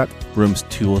Marriott, rooms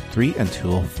 203 and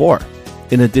 204.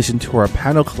 In addition to our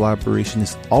panel, Collaboration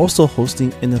is also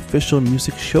hosting an official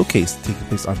music showcase taking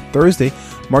place on Thursday,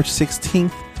 March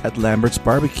 16th at Lambert's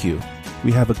Barbecue.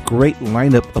 We have a great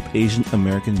lineup of Asian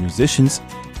American musicians,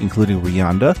 including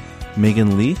Rihanna,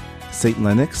 Megan Lee, St.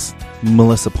 Lennox,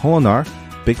 Melissa Polinar,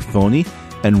 Big Phony,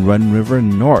 and Run River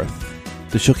North.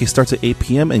 The showcase starts at 8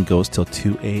 p.m. and goes till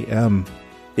 2 a.m.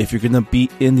 If you're going to be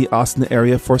in the Austin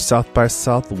area for South by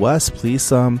Southwest, please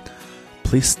stop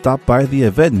by the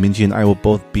event. Minji and I will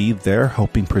both be there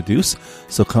helping produce,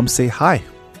 so come say hi.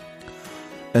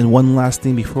 And one last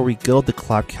thing before we go, the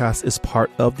Collabcast is part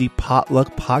of the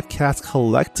Potluck Podcast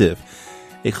Collective,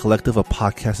 a collective of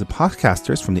podcasts and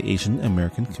podcasters from the Asian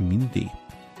American community.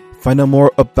 Find out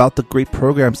more about the great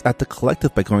programs at the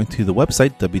collective by going to the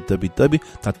website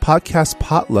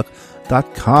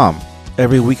www.podcastpotluck.com.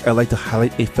 Every week I like to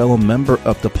highlight a fellow member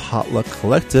of the Potluck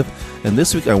Collective, and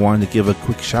this week I wanted to give a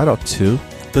quick shout out to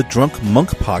the Drunk Monk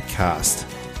Podcast.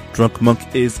 Drunk Monk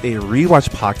is a rewatch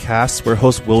podcast where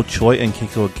hosts Will Choi and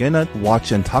Keiko Agena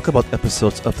watch and talk about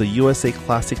episodes of the USA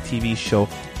Classic TV show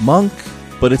Monk,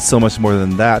 but it's so much more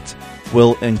than that.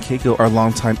 Will and Keiko are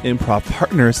longtime improv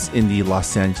partners in the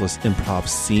Los Angeles improv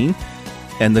scene,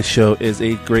 and the show is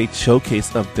a great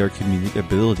showcase of their comedic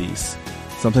abilities.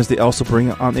 Sometimes they also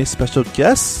bring on a special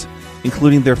guest,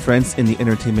 including their friends in the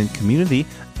entertainment community,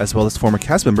 as well as former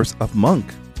cast members of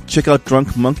Monk. Check out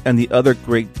Drunk Monk and the other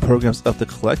great programs of the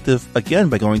collective, again,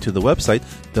 by going to the website,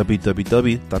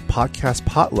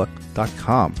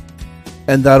 www.podcastpotluck.com.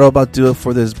 And that'll about do it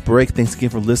for this break. Thanks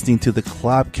again for listening to the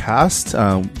Collabcast.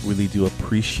 Really do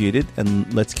appreciate it.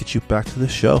 And let's get you back to the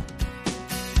show.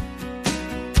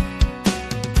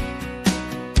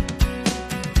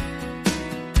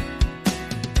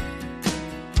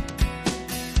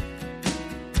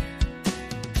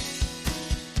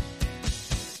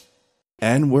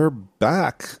 And we're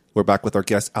back. We're back with our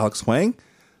guest, Alex Huang,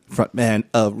 frontman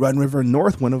of Run River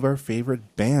North, one of our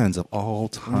favorite bands of all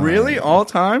time. Really? All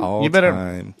time? All You better.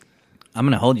 time. I'm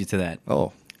going to hold you to that.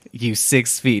 Oh. You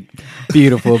 6 feet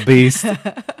beautiful beast.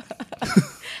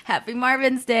 Happy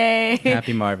Marvin's Day.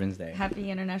 Happy Marvin's Day. Happy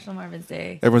International Marvin's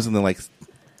Day. Everyone's in the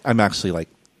I'm actually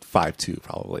 5'2",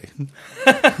 probably.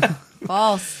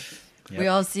 False. We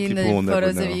all seen People will the never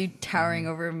photos of know. you towering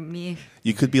over me.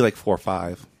 You could be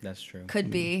 4'5". That's true.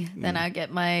 Could be. Then I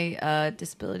get my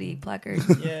disability placard.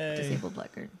 Yay. Disabled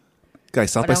placard.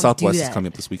 Guys, South But by I don't Southwest do is that. coming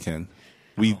up this weekend.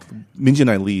 Minji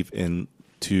and I leave in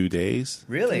 2 days.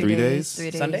 Really? 3 days?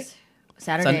 3 days. Sunday?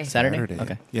 Saturday. Saturday?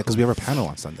 Okay. Yeah, because we have our panel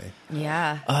on Sunday.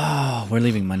 Yeah. Oh, we're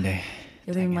leaving Monday.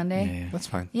 You're leaving Monday? Yeah. That's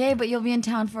fine. Yay, but you'll be in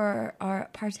town for our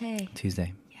partay.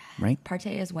 Tuesday. Right?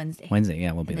 Partay is Wednesday. Wednesday,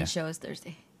 yeah, we'll be And there. the show is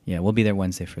Thursday. Yeah, we'll be there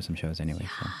Wednesday for some shows anyway.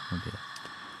 So we'll be there.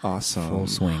 Awesome. Full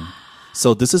swing.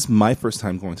 So this is my first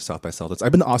time going to South by Southwest.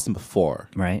 I've been to Austin before,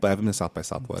 Right. but I haven't been to South by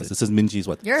Southwest. This is Minji's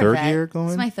You're a third vet. year going?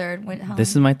 It's my third. How This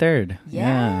is long? my third.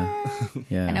 Yeah.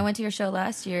 Yeah. And I went to your show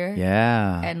last year.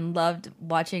 Yeah. And loved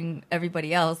watching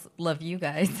everybody else love you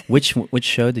guys. Which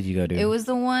show did you go to? It was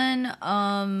the one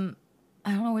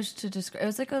I don't know which to describe. It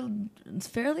was like a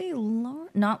fairly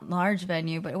not large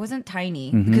venue, but it wasn't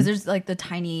tiny Mm-hmm. because there's like the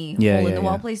tiny Yeah, hole in yeah, the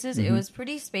wall yeah. places. It was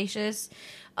pretty spacious.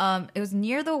 It was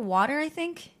near the water, I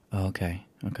think. Oh, okay.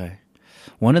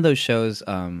 One of those shows,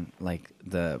 like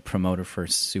the promoter for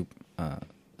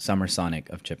Summer Sonic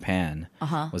of Japan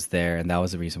was there, and that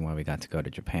was the reason why we got to go to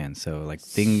Japan. So like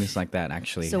things like that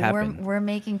actually So happen. we're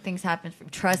making things happen.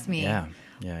 Trust me. Yeah.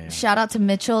 Shout out to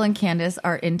Mitchell and Candace,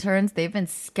 our interns. They've been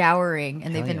scouring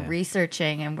and they've Hell been yeah.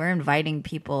 researching, and we're inviting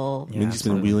people. I mean, just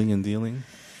been wheeling and dealing.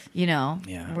 You know,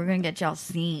 Yeah. we're gonna get y'all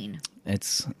seen.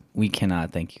 We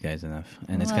cannot thank you guys enough,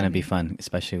 and it's Love gonna be you. fun,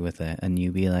 especially with a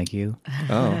newbie like you.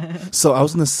 Oh, so I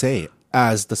was gonna say,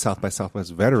 as the South by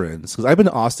Southwest veterans, because I've been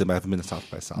to Austin, but I haven't been to South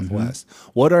by Southwest.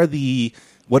 What's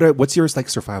your like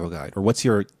survival guide, or what's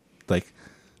your like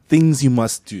things you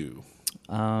must do?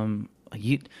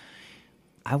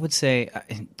 I would say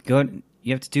go.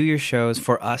 You have to do your shows.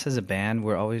 For us as a band,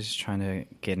 we're always trying to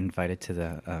get invited to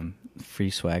the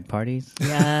free swag parties.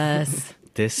 Yes.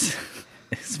 This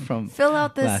is from Fill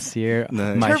out this last year.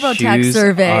 Nice. My TurboTax shoes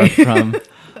survey. are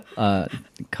from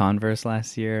Converse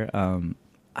last year.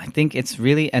 I think it's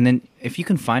really, and then if you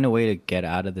can find a way to get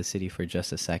out of the city for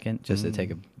just a second, just to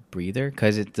take a breather,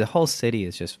 because the whole city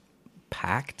is just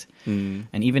packed. And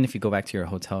even if you go back to your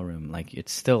hotel room, like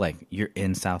it's still like you're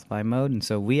in South by mode. And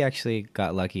so we actually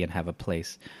got lucky and have a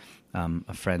place,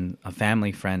 a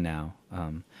family friend now,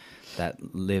 that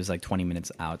lives like 20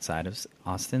 minutes outside of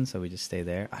Austin. So we just stay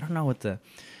there. I don't know what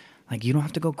you don't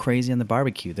have to go crazy on the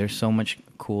barbecue. There's so much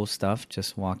cool stuff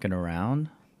just walking around.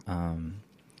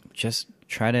 Just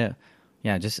try to,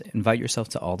 just invite yourself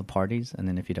to all the parties. And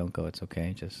then if you don't go, it's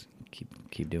okay. Just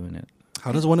keep doing it.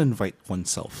 How does one invite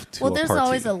oneself to Well, a there's party?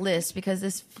 always a list because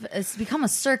it's become a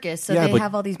circus, so Yeah, they but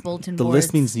have all these bulletin The boards.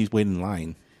 list means you wait in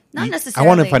line. Not I necessarily.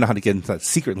 want to find out how to get into that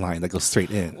secret line that goes straight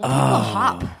in.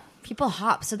 People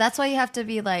hop. So that's why you have to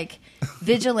be like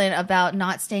vigilant about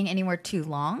not staying anywhere too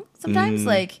long. Sometimes,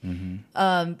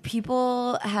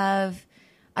 people have.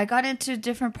 I got into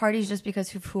different parties just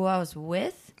because of who I was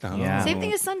with. Yeah. Same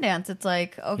thing as Sundance. It's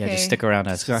like, okay, Yeah, just stick around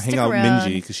us. Just gotta hang Stick out with around.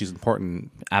 Minji because she's important. No,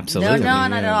 Absolutely.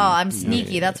 not at all. I'm Yeah.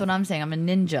 sneaky. That's what I'm saying. I'm a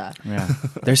ninja. Yeah.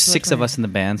 There's 6 of us in the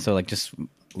band, so like just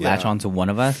latch Yeah. onto one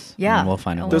of us. Yeah. And we'll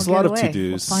find a And way. There's a We'll lot get of away.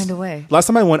 to-dos. We'll find a way. Last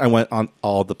time I went on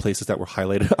all the places that were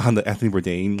highlighted on the Anthony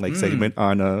Bourdain segment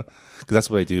on because that's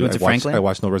what I do. went to Franklin? I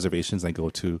watch No Reservations and I go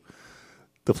to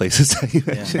the places that you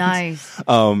mentioned. Nice.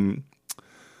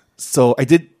 So I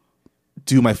did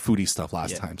do my foodie stuff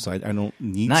last Yeah. time, so I don't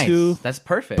need Nice. to. That's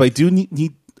perfect. But I do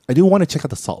need. I do want to check out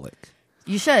the Salt Lake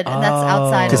You should, and that's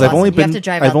outside. because of I've only Boston. You been. have to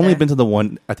drive I've out only there. been to the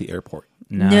one at the airport.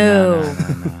 No.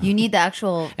 You need the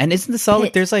actual. And isn't the Salt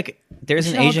Lake? Pit. There's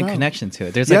We an should all Asian go. connection to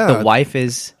it. There's Yeah. like the wife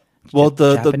is Well,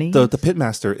 the Japanese?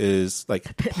 pitmaster is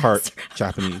like part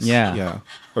Japanese, Yeah.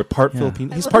 or part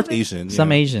Filipino. He's love part it. Asian,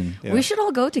 some yeah. Asian. Yeah. We should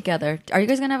all go together. Are you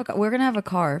guys gonna have a? We're gonna have a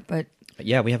car, but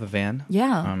Yeah, we have a van.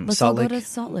 yeah, let's all Salt go Lake. to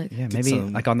Salt Lake. Yeah, Get maybe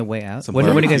some- like on the way out. some When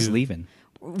are you guys barbecue. leaving?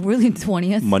 Really,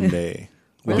 20th Monday.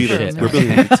 We'll Oh, be there. shit. We're building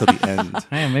it till the end.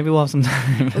 Yeah, maybe we'll have some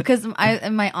time. because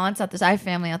and my aunt's out there. So I have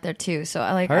family out there too. So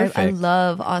I Perfect.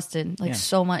 love Austin Yeah.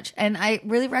 so much, and I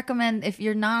really recommend if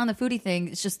you're not on the foodie thing.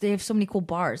 It's just they have so many cool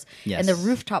bars Yes. and the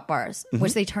rooftop bars,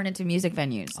 which they turn into music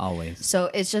venues. Always.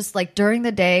 So it's just like during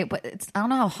the day, but I don't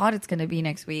know how hot it's going to be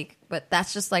next week. But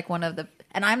that's just like one of the.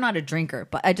 And I'm not a drinker,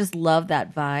 but I just love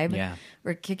that vibe. Yeah.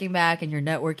 We're kicking back and you're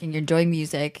networking, you're enjoying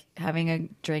music, having a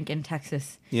drink in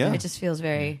Texas. Yeah. It just feels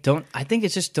very. I think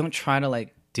it's just don't try to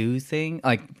like do thing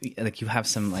like you have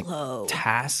some like Flow.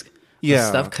 task Yeah.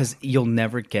 stuff because you'll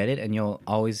never get it and you'll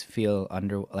always feel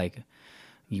under like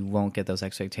you won't get those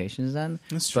expectations done.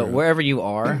 That's But true. wherever you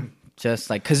are, just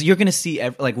like because you're gonna see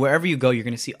like wherever you go, you're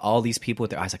gonna see all these people with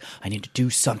their eyes like I need to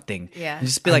do something. Yeah. And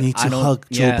just be I like need to don't- hug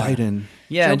Joe yeah. Biden.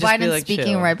 Yeah, Joe just be Biden like, speaking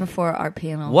chill. right before our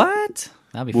panel. What?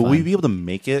 That'd be Will fun. we be able to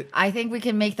make it? I think we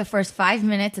can make the first 5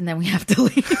 minutes and then we have to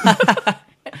leave.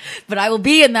 But I will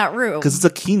be in that room. Because it's a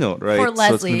keynote, right? For So it's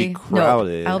Leslie. gonna be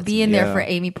crowded. No, I'll be in there Yeah. for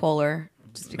Amy Poehler.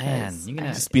 Just because. Man, you're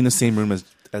gonna Just be in the same room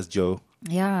as Joe,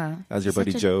 Yeah. as your Such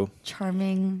buddy a Joe.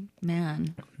 Charming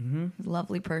man.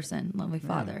 Lovely person. Lovely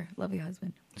father. Lovely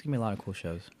husband. it's gonna be a lot of cool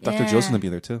shows. Dr. Yeah. Joe's gonna be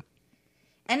there too.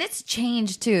 And it's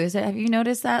changed too. Have you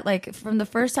noticed that? Like from the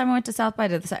first time I went to South by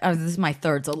to this is my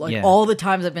third. So like Yeah. all the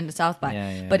times I've been to South by.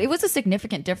 Yeah. But it was a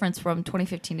significant difference from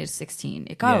 2015 to 16.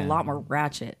 It got a Yeah. lot more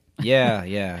ratchet. Yeah,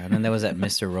 and then there was that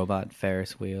Mr. Robot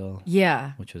Ferris wheel,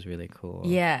 Yeah. which was really cool.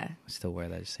 Yeah. I still wear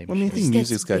that same Well, I mean, I shirt. think Just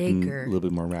music's gets gotten bigger. a little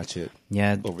bit more ratchet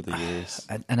Yeah, over the years.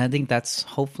 and I think that's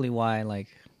hopefully why like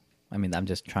I mean, I'm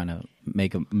just trying to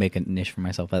make a niche for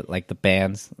myself. But like the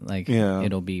bands, like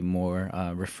it'll be more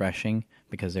refreshing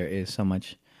because there is so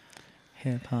much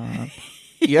hip hop.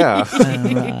 Yeah.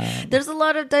 There's a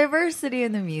lot of diversity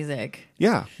in the music.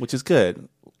 Yeah, which is good.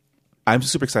 I'm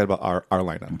super excited about our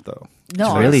lineup, though.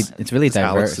 No, It's really diverse.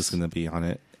 Alex is going to be on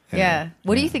it. And yeah.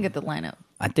 What do you think of the lineup?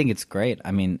 I think it's great.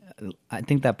 I mean, I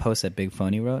think that post that Big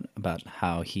Phony wrote about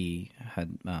how he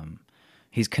had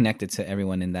he's connected to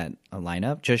everyone in that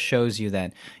lineup just shows you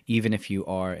that even if you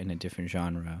are in a different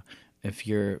genre, if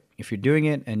you're doing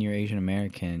it and you're Asian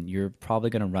American, you're probably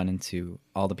going to run into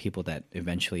all the people that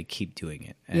eventually keep doing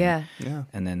it. And, Yeah.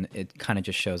 And then it kind of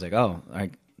just shows like, oh,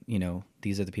 like, you know,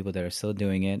 these are the people that are still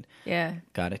doing it. Yeah.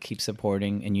 Got to keep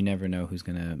supporting, and you never know who's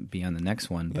going to be on the next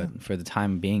one. But for the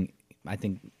time being, I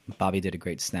think Bobby did a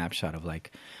great snapshot of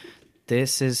like,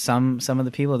 this is some of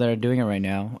the people that are doing it right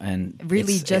now, and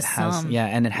Really just some. Yeah,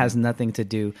 and it has nothing to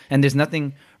do, and there's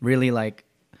nothing really like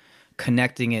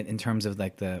connecting it in terms of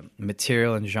like the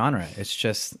material and genre. It's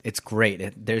just, it's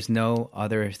great. There's no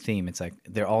other theme. It's like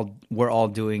we're all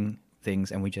doing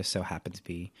things, and we just so happen to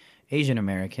be Asian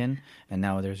American, and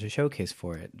now there's a showcase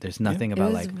for it. There's nothing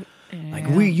about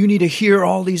you need to hear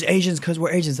all these Asians because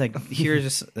we're Asians. Like, here's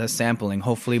just a sampling.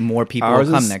 Hopefully more people will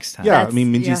come next time. Yeah, I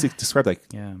mean, Minji described like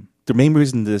the main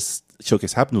reason this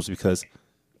showcase happened was because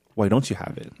why don't you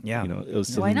have it? Yeah. You know, it was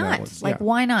Why something that not? was- Like, yeah.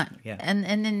 why not? Yeah.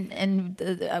 And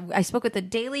I spoke with the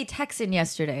Daily Texan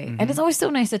yesterday, and it's always so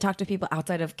nice to talk to people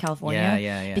outside of California,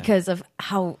 Yeah. because of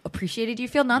how appreciated you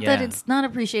feel. Not that Yeah. it's not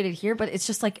appreciated here, but it's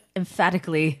just like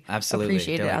emphatically Absolutely.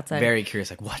 appreciated They're, like, outside. very curious.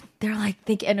 Like, what? They're like,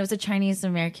 and it was a Chinese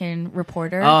American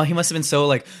reporter. Oh, he must have been so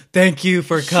like, thank you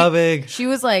for coming. She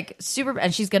was like super,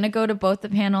 and she's gonna go to both the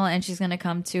panel and she's gonna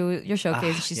come to your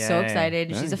showcase. She's so yeah. excited.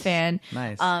 She's a Nice. fan.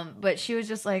 Nice. But she was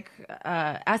just like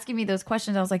asking me those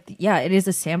questions. I was like, yeah, it is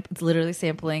a sample. It's literally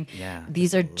sampling. Yeah,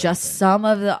 These are just some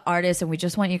of the artists, and we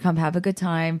just want you to come have a good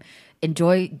time,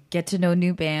 enjoy, get to know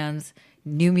new bands,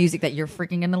 new music that you're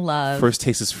freaking gonna love. First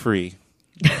taste is free.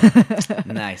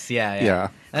 Nice. Yeah. Yeah.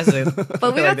 That's a,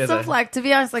 But we got some flack. To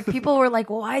be honest, like people were like,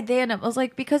 "Well, why they?" And I was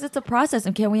like, "Because it's a process,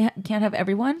 and can't have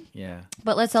everyone." Yeah.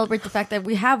 But let's celebrate the fact that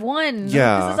we have one.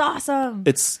 Yeah. This is awesome.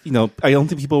 It's, you know, I don't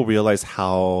think people realize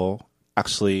how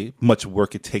actually much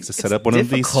work it takes to set up one of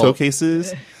these difficult.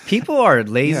 showcases. People are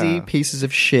lazy Yeah. pieces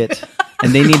of shit,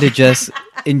 and they need to just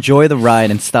enjoy the ride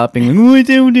and stop being like, "Why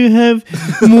don't you have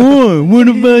more? What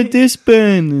about this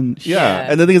band?" And shit. Yeah.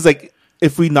 And the thing is, like,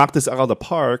 if we knock this out of the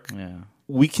park, Yeah.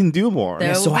 we can do more.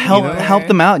 There So will be help more.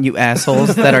 them out, you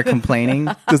assholes that are complaining.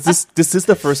 Because this is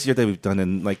the first year that we've done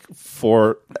in like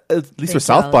for at least Big for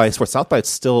South by. Dallas. For South by, it's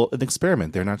still an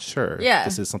experiment. They're not sure. Yeah.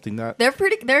 This is something that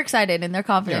They're excited and they're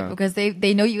confident Yeah. because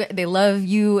they know you, they love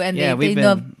you, and Yeah, they we've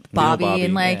know been- Bobby, Bobby,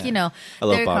 and like, yeah. you know, I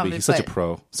love they're Bobby. confident, He's such a but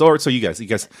pro. So you guys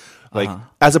like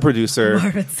as a producer,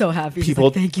 Marvin's so happy. He's people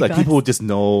like, thank you, like guys. people just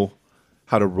know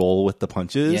how to roll with the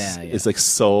punches. Yeah, yeah. It's like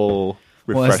so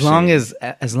Well, refreshing.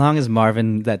 as long as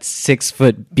Marvin, that 6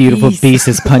 foot beautiful beast,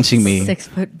 is punching me, 6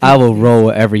 foot. I will roll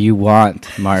wherever you want,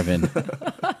 Marvin.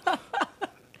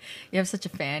 You have such a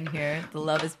fan here. The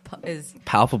love is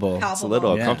Palpable. it's a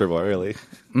little Yeah. uncomfortable, really.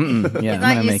 Yeah, He's I'm not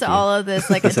gonna used make to you- all of this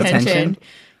like This attention. attention?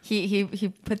 He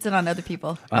puts it on other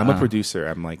people. I'm a producer.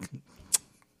 I'm like,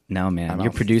 No, man, I'm you're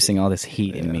out. producing all this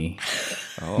heat in me,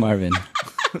 Marvin.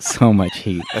 So much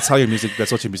heat. that's how your music.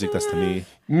 That's what your music does to me.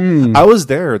 Mm. I was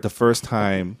there the first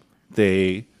time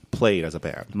they played as a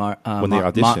band when they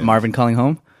auditioned. Marvin calling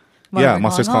home. Yeah,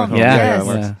 Monsters Calling Home. Yeah, Yes.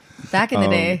 yeah. Back in the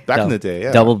day. Back in the day,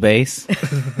 yeah. Double bass.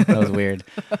 That was weird.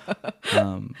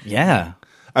 Yeah.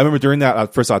 I remember during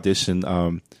that first audition,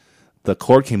 the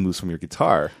cord came loose from your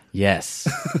guitar. Yes.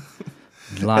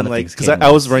 A lot And of like, things. because came I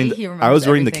up. was running, See, he I remembers was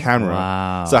running the everything. camera.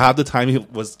 Wow. So half the time he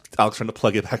was Alex trying to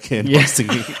plug it back in, Yeah.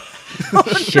 singing.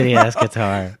 Shitty ass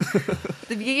guitar.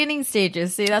 The beginning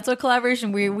stages. See, that's what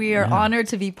collaboration. We are honored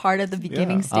to be part of the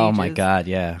beginning Yeah. stages. Oh my god,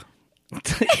 yeah.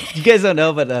 You guys don't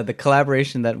know, but the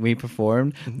collaboration that we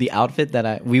performed, the outfit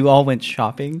that we all went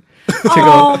shopping.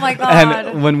 Oh my god.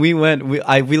 And when we went, we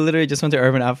literally just went to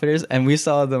Urban Outfitters and we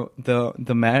saw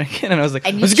the mannequin, and I was like,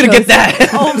 And I'm you just gonna get chose that. it.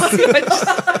 Oh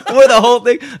my I wore the whole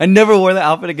thing. I never wore the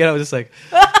outfit again. I was just like,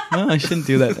 no, I shouldn't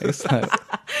do that next time.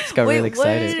 Just got really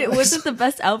excited. Was it the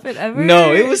best outfit ever?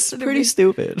 No, it was Did pretty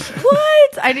stupid.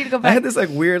 What? I need to go I back. had this like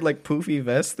weird like poofy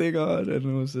vest thing on, and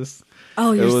it was just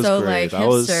Oh, you're It was so great. like That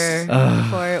was- hipster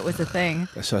before it was a thing.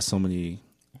 I saw so many.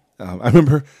 I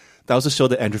remember that was a show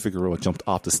that Andrew Figueroa jumped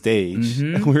off the stage,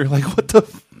 and we were like, "What the?"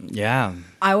 Yeah.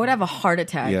 I would have a heart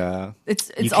attack. Yeah,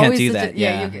 It's You can't always do such that. A,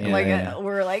 yeah, Yeah, you, yeah, like yeah.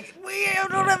 we're like we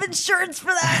don't have insurance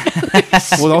for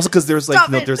that. well, also because there's like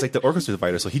Stop it. there's like the orchestra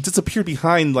divider, so he disappeared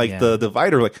behind like Yeah. the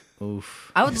divider. Like,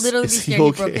 Oof. I would literally be is he scared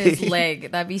he broke okay? his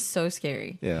leg. That'd be so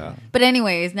scary. yeah, But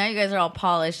anyways, now you guys are all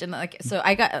polished and like so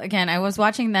I was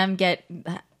watching them get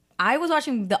I was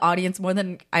watching the audience more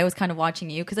than I was kind of watching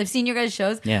you because I've seen your guys'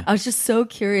 shows. Yeah. I was just so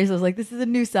curious. I was like, this is a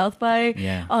new South by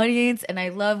Yeah. audience, and I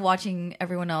love watching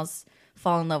everyone else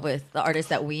fall in love with the artists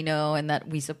that we know and that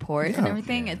we support and Yeah.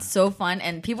 everything. It's so fun,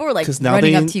 and people were like 'Cause now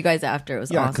running they- up to you guys after. It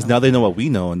was yeah. Because awesome. now they know what we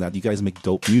know, and that you guys make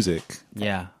dope music.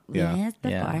 Yeah. Yeah. Yes,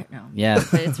 the Yeah. part. No. Yeah.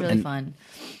 But it's really And- fun.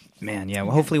 Man, yeah.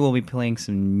 Well, hopefully we'll be playing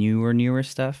some newer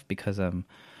stuff because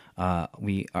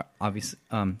we are obviously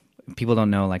people don't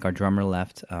know like our drummer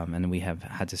left and we have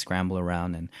had to scramble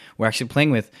around and we're actually playing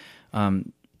with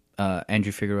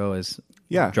Andrew Figueroa's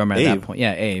drummer at Abe. that point.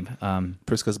 Yeah, Abe.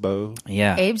 Prisca's bow.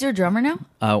 Yeah. Abe's your drummer now?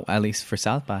 At least for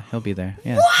South by, he'll be there.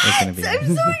 Yeah, What? he's gonna be there.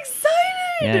 I'm so excited.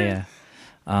 Yeah.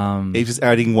 Abe's just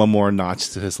adding one more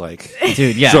notch to his like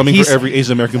Dude, yeah. drumming he's- for every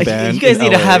Asian American band. You guys in need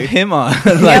to LA. have him on.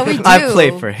 Yeah, we I do.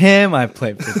 played for him. I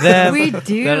played for them. We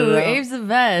do. Da, da, da. Abe's the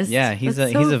best. Yeah, he's That's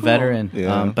a so he's a cool. veteran.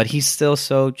 Yeah. But he's still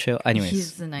so chill. Anyways,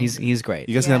 He's the nicest. he's great.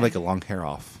 You guys can have Yeah. like a long hair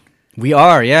off. We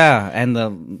are, yeah, and the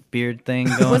beard thing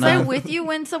going Was on. I with you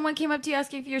when someone came up to you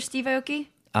asking if you're Steve Aoki?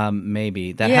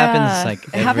 Maybe that happens like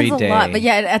it every happens day. a lot. But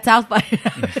yeah, at South by,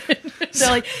 so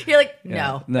like you're like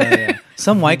Yeah. no. Yeah.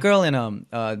 Some white girl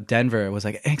in Denver was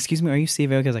like, hey, "Excuse me, are you Steve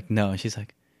Aoki?" I was like, "No." And she's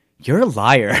like, "You're a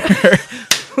liar."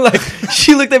 Like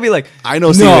she looked at me like, I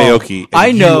know Steve "No, Aoki, and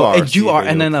I know, you are and you Steve are."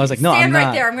 And then Aoki. I was like, "No, Stand I'm right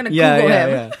not." there, I'm gonna yeah, Google yeah, him.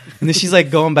 Yeah. And then she's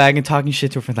like going back and talking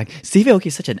shit to her friend, like, "Steve Aoki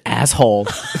is such an asshole."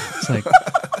 It's like,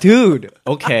 dude,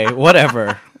 okay,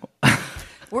 whatever.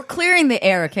 We're clearing the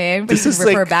air, okay? Everybody This can is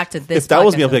refer like, back to this. If that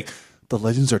was me, I'd podcast. be like, the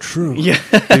legends are true. Yeah.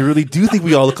 They really do think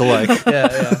we all look alike.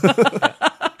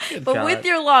 But with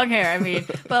your long hair, I mean.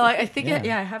 But like, I think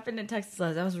Yeah. it happened in Texas.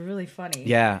 That was really funny.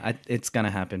 Yeah, it's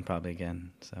gonna happen probably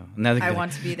again. So now I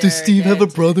want to be there. again.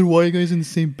 brother? Why are you guys in the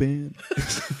same band?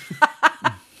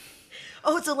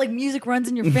 Oh, so like music runs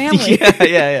in your family.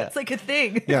 yeah. It's like a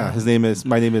thing. Yeah,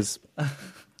 my name is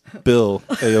Bill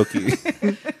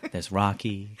Aoki. There's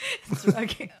Rocky.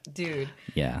 Okay. Dude,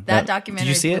 Yeah, that documentary did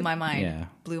you see blew it? my mind. Yeah,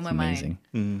 Blew it's my amazing.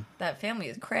 mind. That family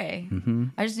is cray.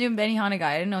 I just knew Benny Hanna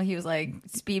guy. I didn't know he was like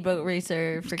speedboat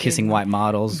racer, freaking Kissing white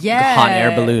models. Yeah. hot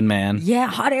air balloon man. Yeah,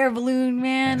 hot air balloon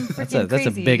man. That's Freaking a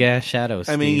crazy. big ass shadow.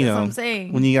 I mean, Steve. you That's what know, I'm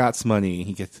saying. when he got money,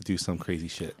 he gets to do some crazy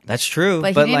shit. That's true. But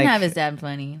he didn't like, have his dad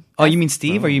money. oh, you mean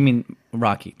Steve or you mean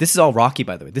Rocky? This is all Rocky,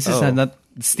 by the way. This is Oh. not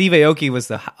Steve Aoki was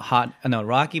the hot. No,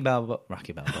 Rocky Balboa.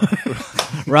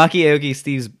 Rocky Aoki,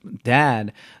 Steve's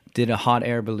dad, did a hot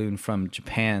air balloon from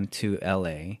Japan to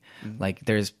LA. Like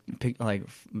there's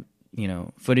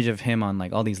footage of him on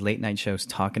like all these late night shows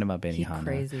talking about Benny He's Hanna.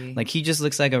 crazy. Like he just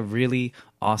looks like a really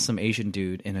awesome Asian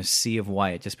dude in a sea of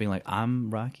white, just being like, "I'm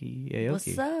Rocky Aoki."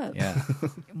 What's up? Yeah.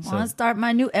 Want to start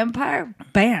my new empire?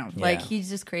 Bam! Like Yeah. he's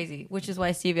just crazy, which is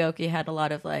why Steve Aoki had a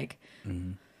lot of like,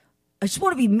 I just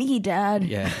want to be me, Dad.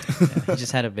 Yeah. He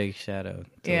just had a big shadow.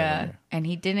 to Yeah. live under. And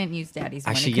he didn't use Daddy's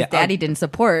money Actually, because yeah, Daddy didn't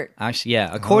support. Actually, yeah.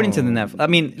 According to the Netflix, I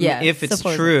mean, Yeah, if it's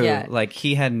supposedly, true, yeah. like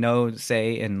he had no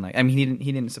say in like. I mean,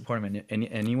 he didn't support him in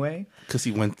any way. Because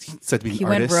he said to be an He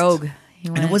artist. went rogue. He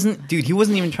And it wasn't, dude. He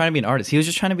wasn't even trying to be an artist. He was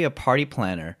just trying to be a party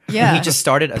planner. Yeah. And he just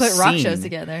started a put rock scene shows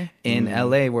together. in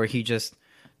LA where he just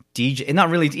DJ. Not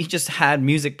really. He just had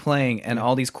music playing, and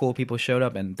all these cool people showed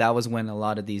up, and that was when a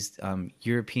lot of these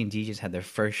European DJs had their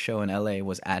first show in LA.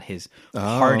 Was at his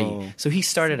party. So he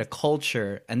started a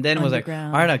culture, and then was like,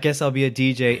 Underground. "All right, I guess I'll be a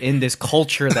DJ in this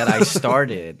culture that I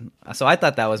started." So I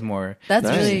thought that was more. That's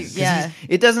Nice. really 'Cause yeah.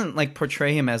 It doesn't like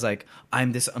portray him as like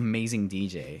I'm this amazing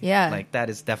DJ. Yeah. like that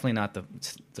is definitely not the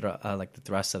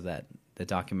thrust of the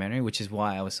documentary, which is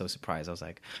why I was so surprised. I was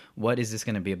like, what is this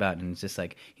going to be about? And it's just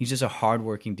like he's just a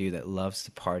hardworking dude that loves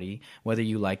to party, whether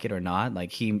you like it or not.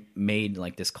 Like he made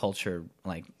like this culture,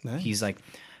 like Nice. he's like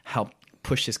helped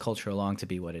push this culture along to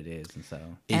be what it is, and so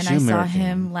And Asian I saw Americans.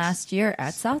 him last year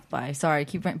at South by. Sorry, I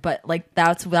keep but like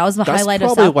that was the That's highlight of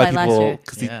probably South why by last people, year.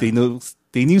 because Yeah.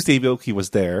 they knew Steve Aoki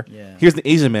was there. Yeah. Here's an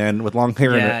Asian man with long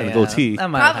hair and a goatee. That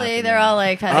might have Probably happened, they're yeah. all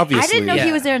like, I Obviously. didn't know he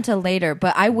Yeah. was there until later,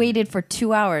 but I waited for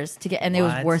 2 hours to get, and it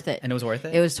was What? worth it. And it was worth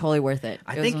it? It was totally worth it.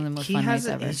 I It was think one of the most he fun has.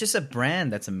 nights ever. He's just a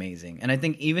brand that's amazing, and I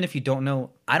think even if you don't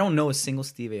know, I don't know a single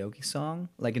Steve Aoki song.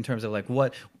 Like in terms of like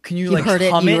what can you You like heard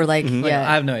it, hum you were like, Like,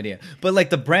 yeah. I have no idea. But like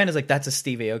the brand is like that's a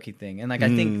Steve Aoki thing, and like I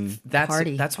think that's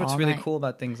Party what's all really night. cool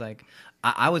about things like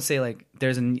I would say like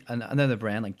there's another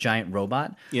brand like Giant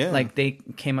Robot. Yeah. Like they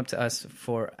came up to us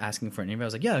for asking for an interview. I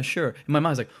was like, yeah, sure. And my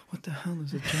mom was like, what the hell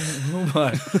is a Giant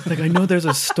Robot? Like I know there's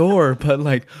a store, but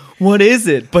like what is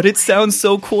it? But it sounds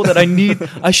so cool that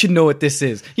I should know what this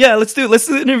is. Yeah, let's do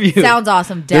the interview. Sounds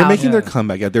awesome. They're Down. making their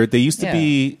comeback. Yeah, they used to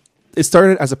be. It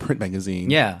started as a print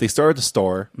magazine. Yeah. They started the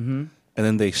store, and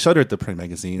then they shuttered the print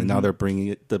magazine, and now they're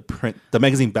bringing the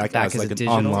magazine back as like an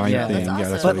digital. online Yeah. thing. That's Yeah,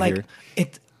 that's awesome. what But I like hear.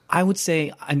 I would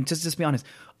say, and just be honest,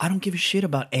 I don't give a shit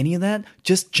about any of that.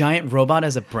 Just Giant Robot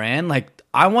as a brand, like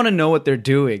I want to know what they're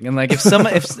doing. And like if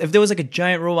if there was like a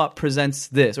Giant Robot presents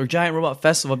this or Giant Robot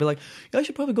Festival, I'd be like, yeah, I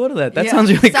should probably go to that. That Yeah.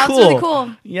 sounds really Sounds cool. really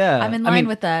cool. Yeah, I'm in line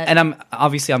with that. And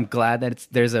I'm glad that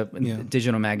there's a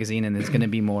digital magazine and there's going to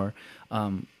be more,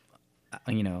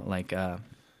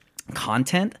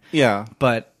 content. Yeah.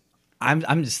 But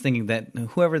I'm just thinking that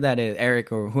whoever that is,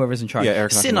 Eric or whoever's in charge, Yeah,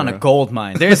 Eric sitting on a Nakamura. gold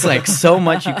mine. There's like so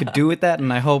much you could do with that,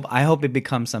 and I hope it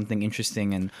becomes something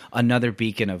interesting and another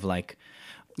beacon of like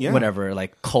whatever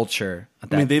like culture.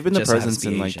 I mean, they've been the just has to presence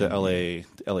be in like the Asian.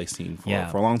 LA scene for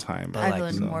Yeah. a long time. I've like,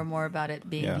 learned so- more and more about it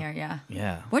being Yeah. here. Yeah.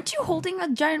 Yeah. Weren't you holding a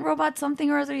giant robot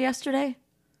something or other yesterday?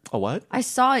 Oh, what? I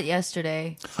saw it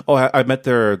yesterday. Oh, I met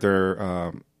their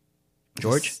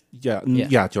George?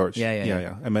 yeah, George.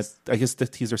 Yeah. I met. I guess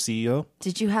he's their CEO.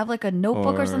 Did you have like a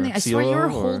notebook or Or something? I swear you were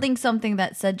COO or- holding something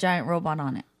that said giant robot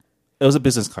on it. It was a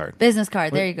business card. Business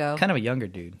card. There you go. Kind of a younger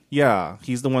dude. Yeah,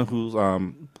 he's the one who's I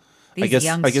These guess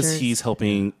youngsters. he's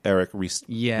helping Eric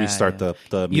restart the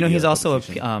he's media also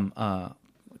publication. a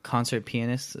concert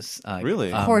pianist.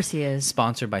 Really? Of course he is.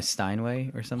 Sponsored by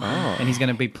Steinway or something. Oh. And he's going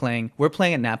to be playing. We're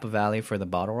playing at Napa Valley for the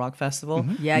Bottle Rock Festival.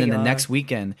 Yeah, and then you the are. next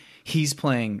weekend he's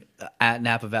playing at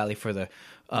Napa Valley for the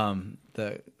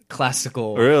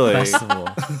classical Really? festival.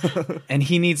 And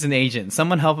he needs an agent.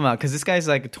 Someone help him out because this guy's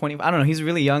like 20. I don't know. He's a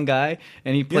really young guy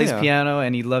and he plays Yeah. piano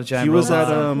and he loves Giant He was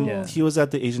Robot. at Yeah. he was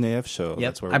at the Asian AF show. Yep.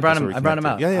 That's where I brought that's him. where I we brought him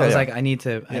out. connected. Yeah, I was yeah. like, I need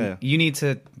to. Yeah. You need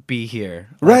to be here.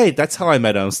 Right, that's how I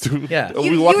met him. Stu. Yeah.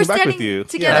 we You walking were back standing with you.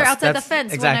 together Yeah. outside the That's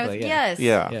fence. exactly, When I yeah. was,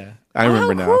 yes. Yeah, Yeah. I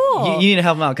remember now. Cool. You need to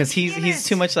help him out because he's Damn it.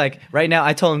 too much like right now.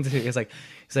 I told him to. He's like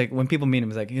when people meet him,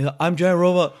 he's like, I'm Giant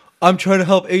Robot. I'm trying to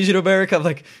help Asian America. I'm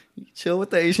like, chill with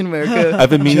the Asian America.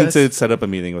 I've been meaning Just- to set up a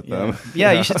meeting with them.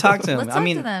 Yeah, you should talk to him. Let's I talk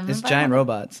mean, to them. it's Invite Giant them.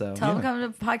 Robot, so Tell them to come to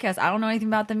the podcast. I don't know anything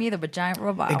about them either, but giant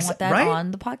robot. I want that right?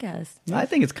 on the podcast. I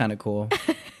think it's kind of cool.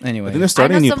 Anyway, I think they're I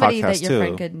starting know a new somebody podcast that your too.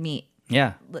 friend could meet.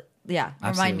 yeah, Yeah,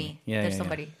 Absolutely. remind me. Yeah, There's yeah,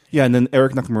 somebody. Yeah, and then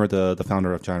Eric Nakamura, the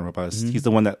founder of Giant Robot, Mm-hmm. he's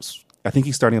the one that's. I think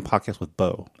he's starting a podcast with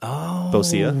Bo. Oh, Bo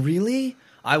Sia. really?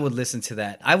 I would listen to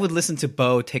that. I would listen to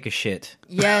Bo take a shit.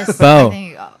 Yes. Bo. I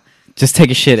think, Just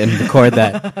take a shit and record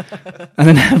that, and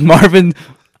then have Marvin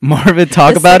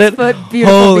talk The about it. 6-foot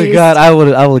beautiful Holy beast. God, I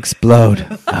will explode.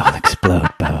 I will explode,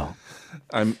 Bo.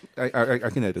 I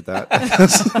can edit that.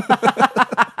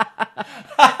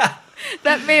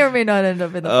 that may or may not end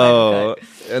up in the final Oh, cut.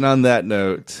 and on that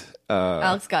note,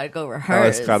 Alex got to go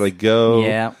rehearse. Alex gotta go.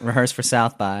 Yeah, rehearse for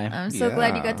South by. I'm so Yeah.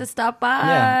 glad you got to stop by.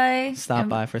 Yeah, stop And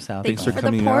by for South thanks by. Thanks for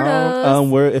for the coming out. portos.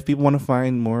 Where if people want to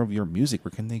find more of your music,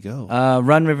 where can they go?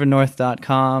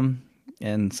 RunRiverNorth.com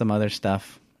and some other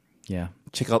stuff. Yeah.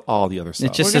 Check out all the other stuff.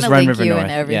 It just We're says gonna Run link River you North.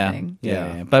 and everything.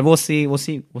 Yeah. But we'll see. I'll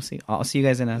see you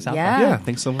guys in South Yeah. by. Yeah,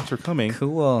 thanks so much for coming.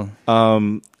 Cool.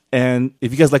 And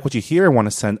if you guys like what you hear and want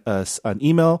to send us an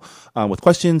email with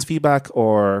questions, feedback,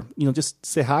 or just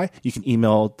say hi, you can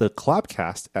email the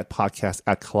Collabcast at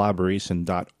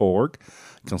podcast@collaboration.org. You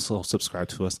can also subscribe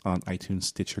to us on iTunes,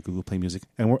 Stitcher, Google Play Music,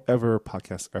 and wherever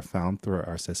podcasts are found through our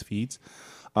RSS feeds.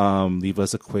 Leave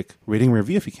us a quick rating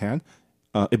review if you can.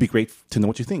 It'd be great to know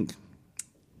what you think.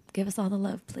 Give us all the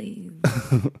love, please.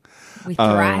 We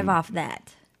thrive off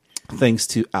that. Thanks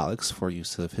to Alex for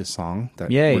use of his song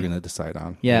that Yay. we're going to decide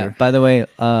on. Yeah. later. By the way,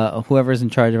 whoever's in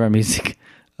charge of our music,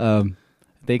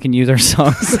 they can use our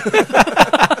songs.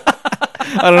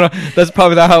 I don't know. That's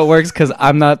probably not how it works because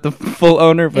I'm not the full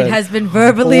owner. But It has been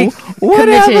verbally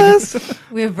Whatever. committed.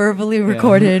 We have verbally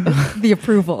recorded the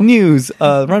approval. news.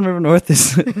 Run River North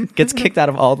gets kicked out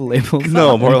of all the labels.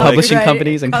 No, more and like- publishing Right.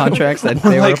 companies and contracts that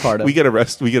they were a part of. We get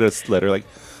arrested. We get a letter like,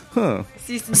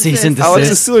 Cease and Cease and desist. Alex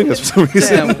Desist. is suing us for some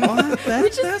reason.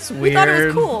 That's weird. We thought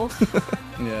it was cool.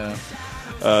 Yeah.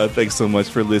 Thanks so much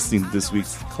for listening to this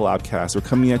week's Collabcast. We're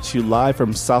coming at you live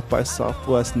from South by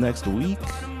Southwest next week.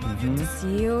 See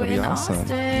you That'd be in awesome.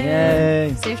 Austin.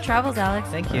 Yay. Safe travels, Alex.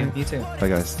 Thank you. You too. Bye,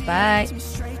 guys. Bye.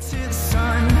 Straight to the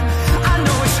sun. I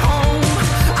know it's home.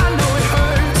 I know it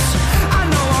hurts. I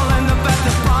know I'll end up at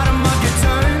the bottom.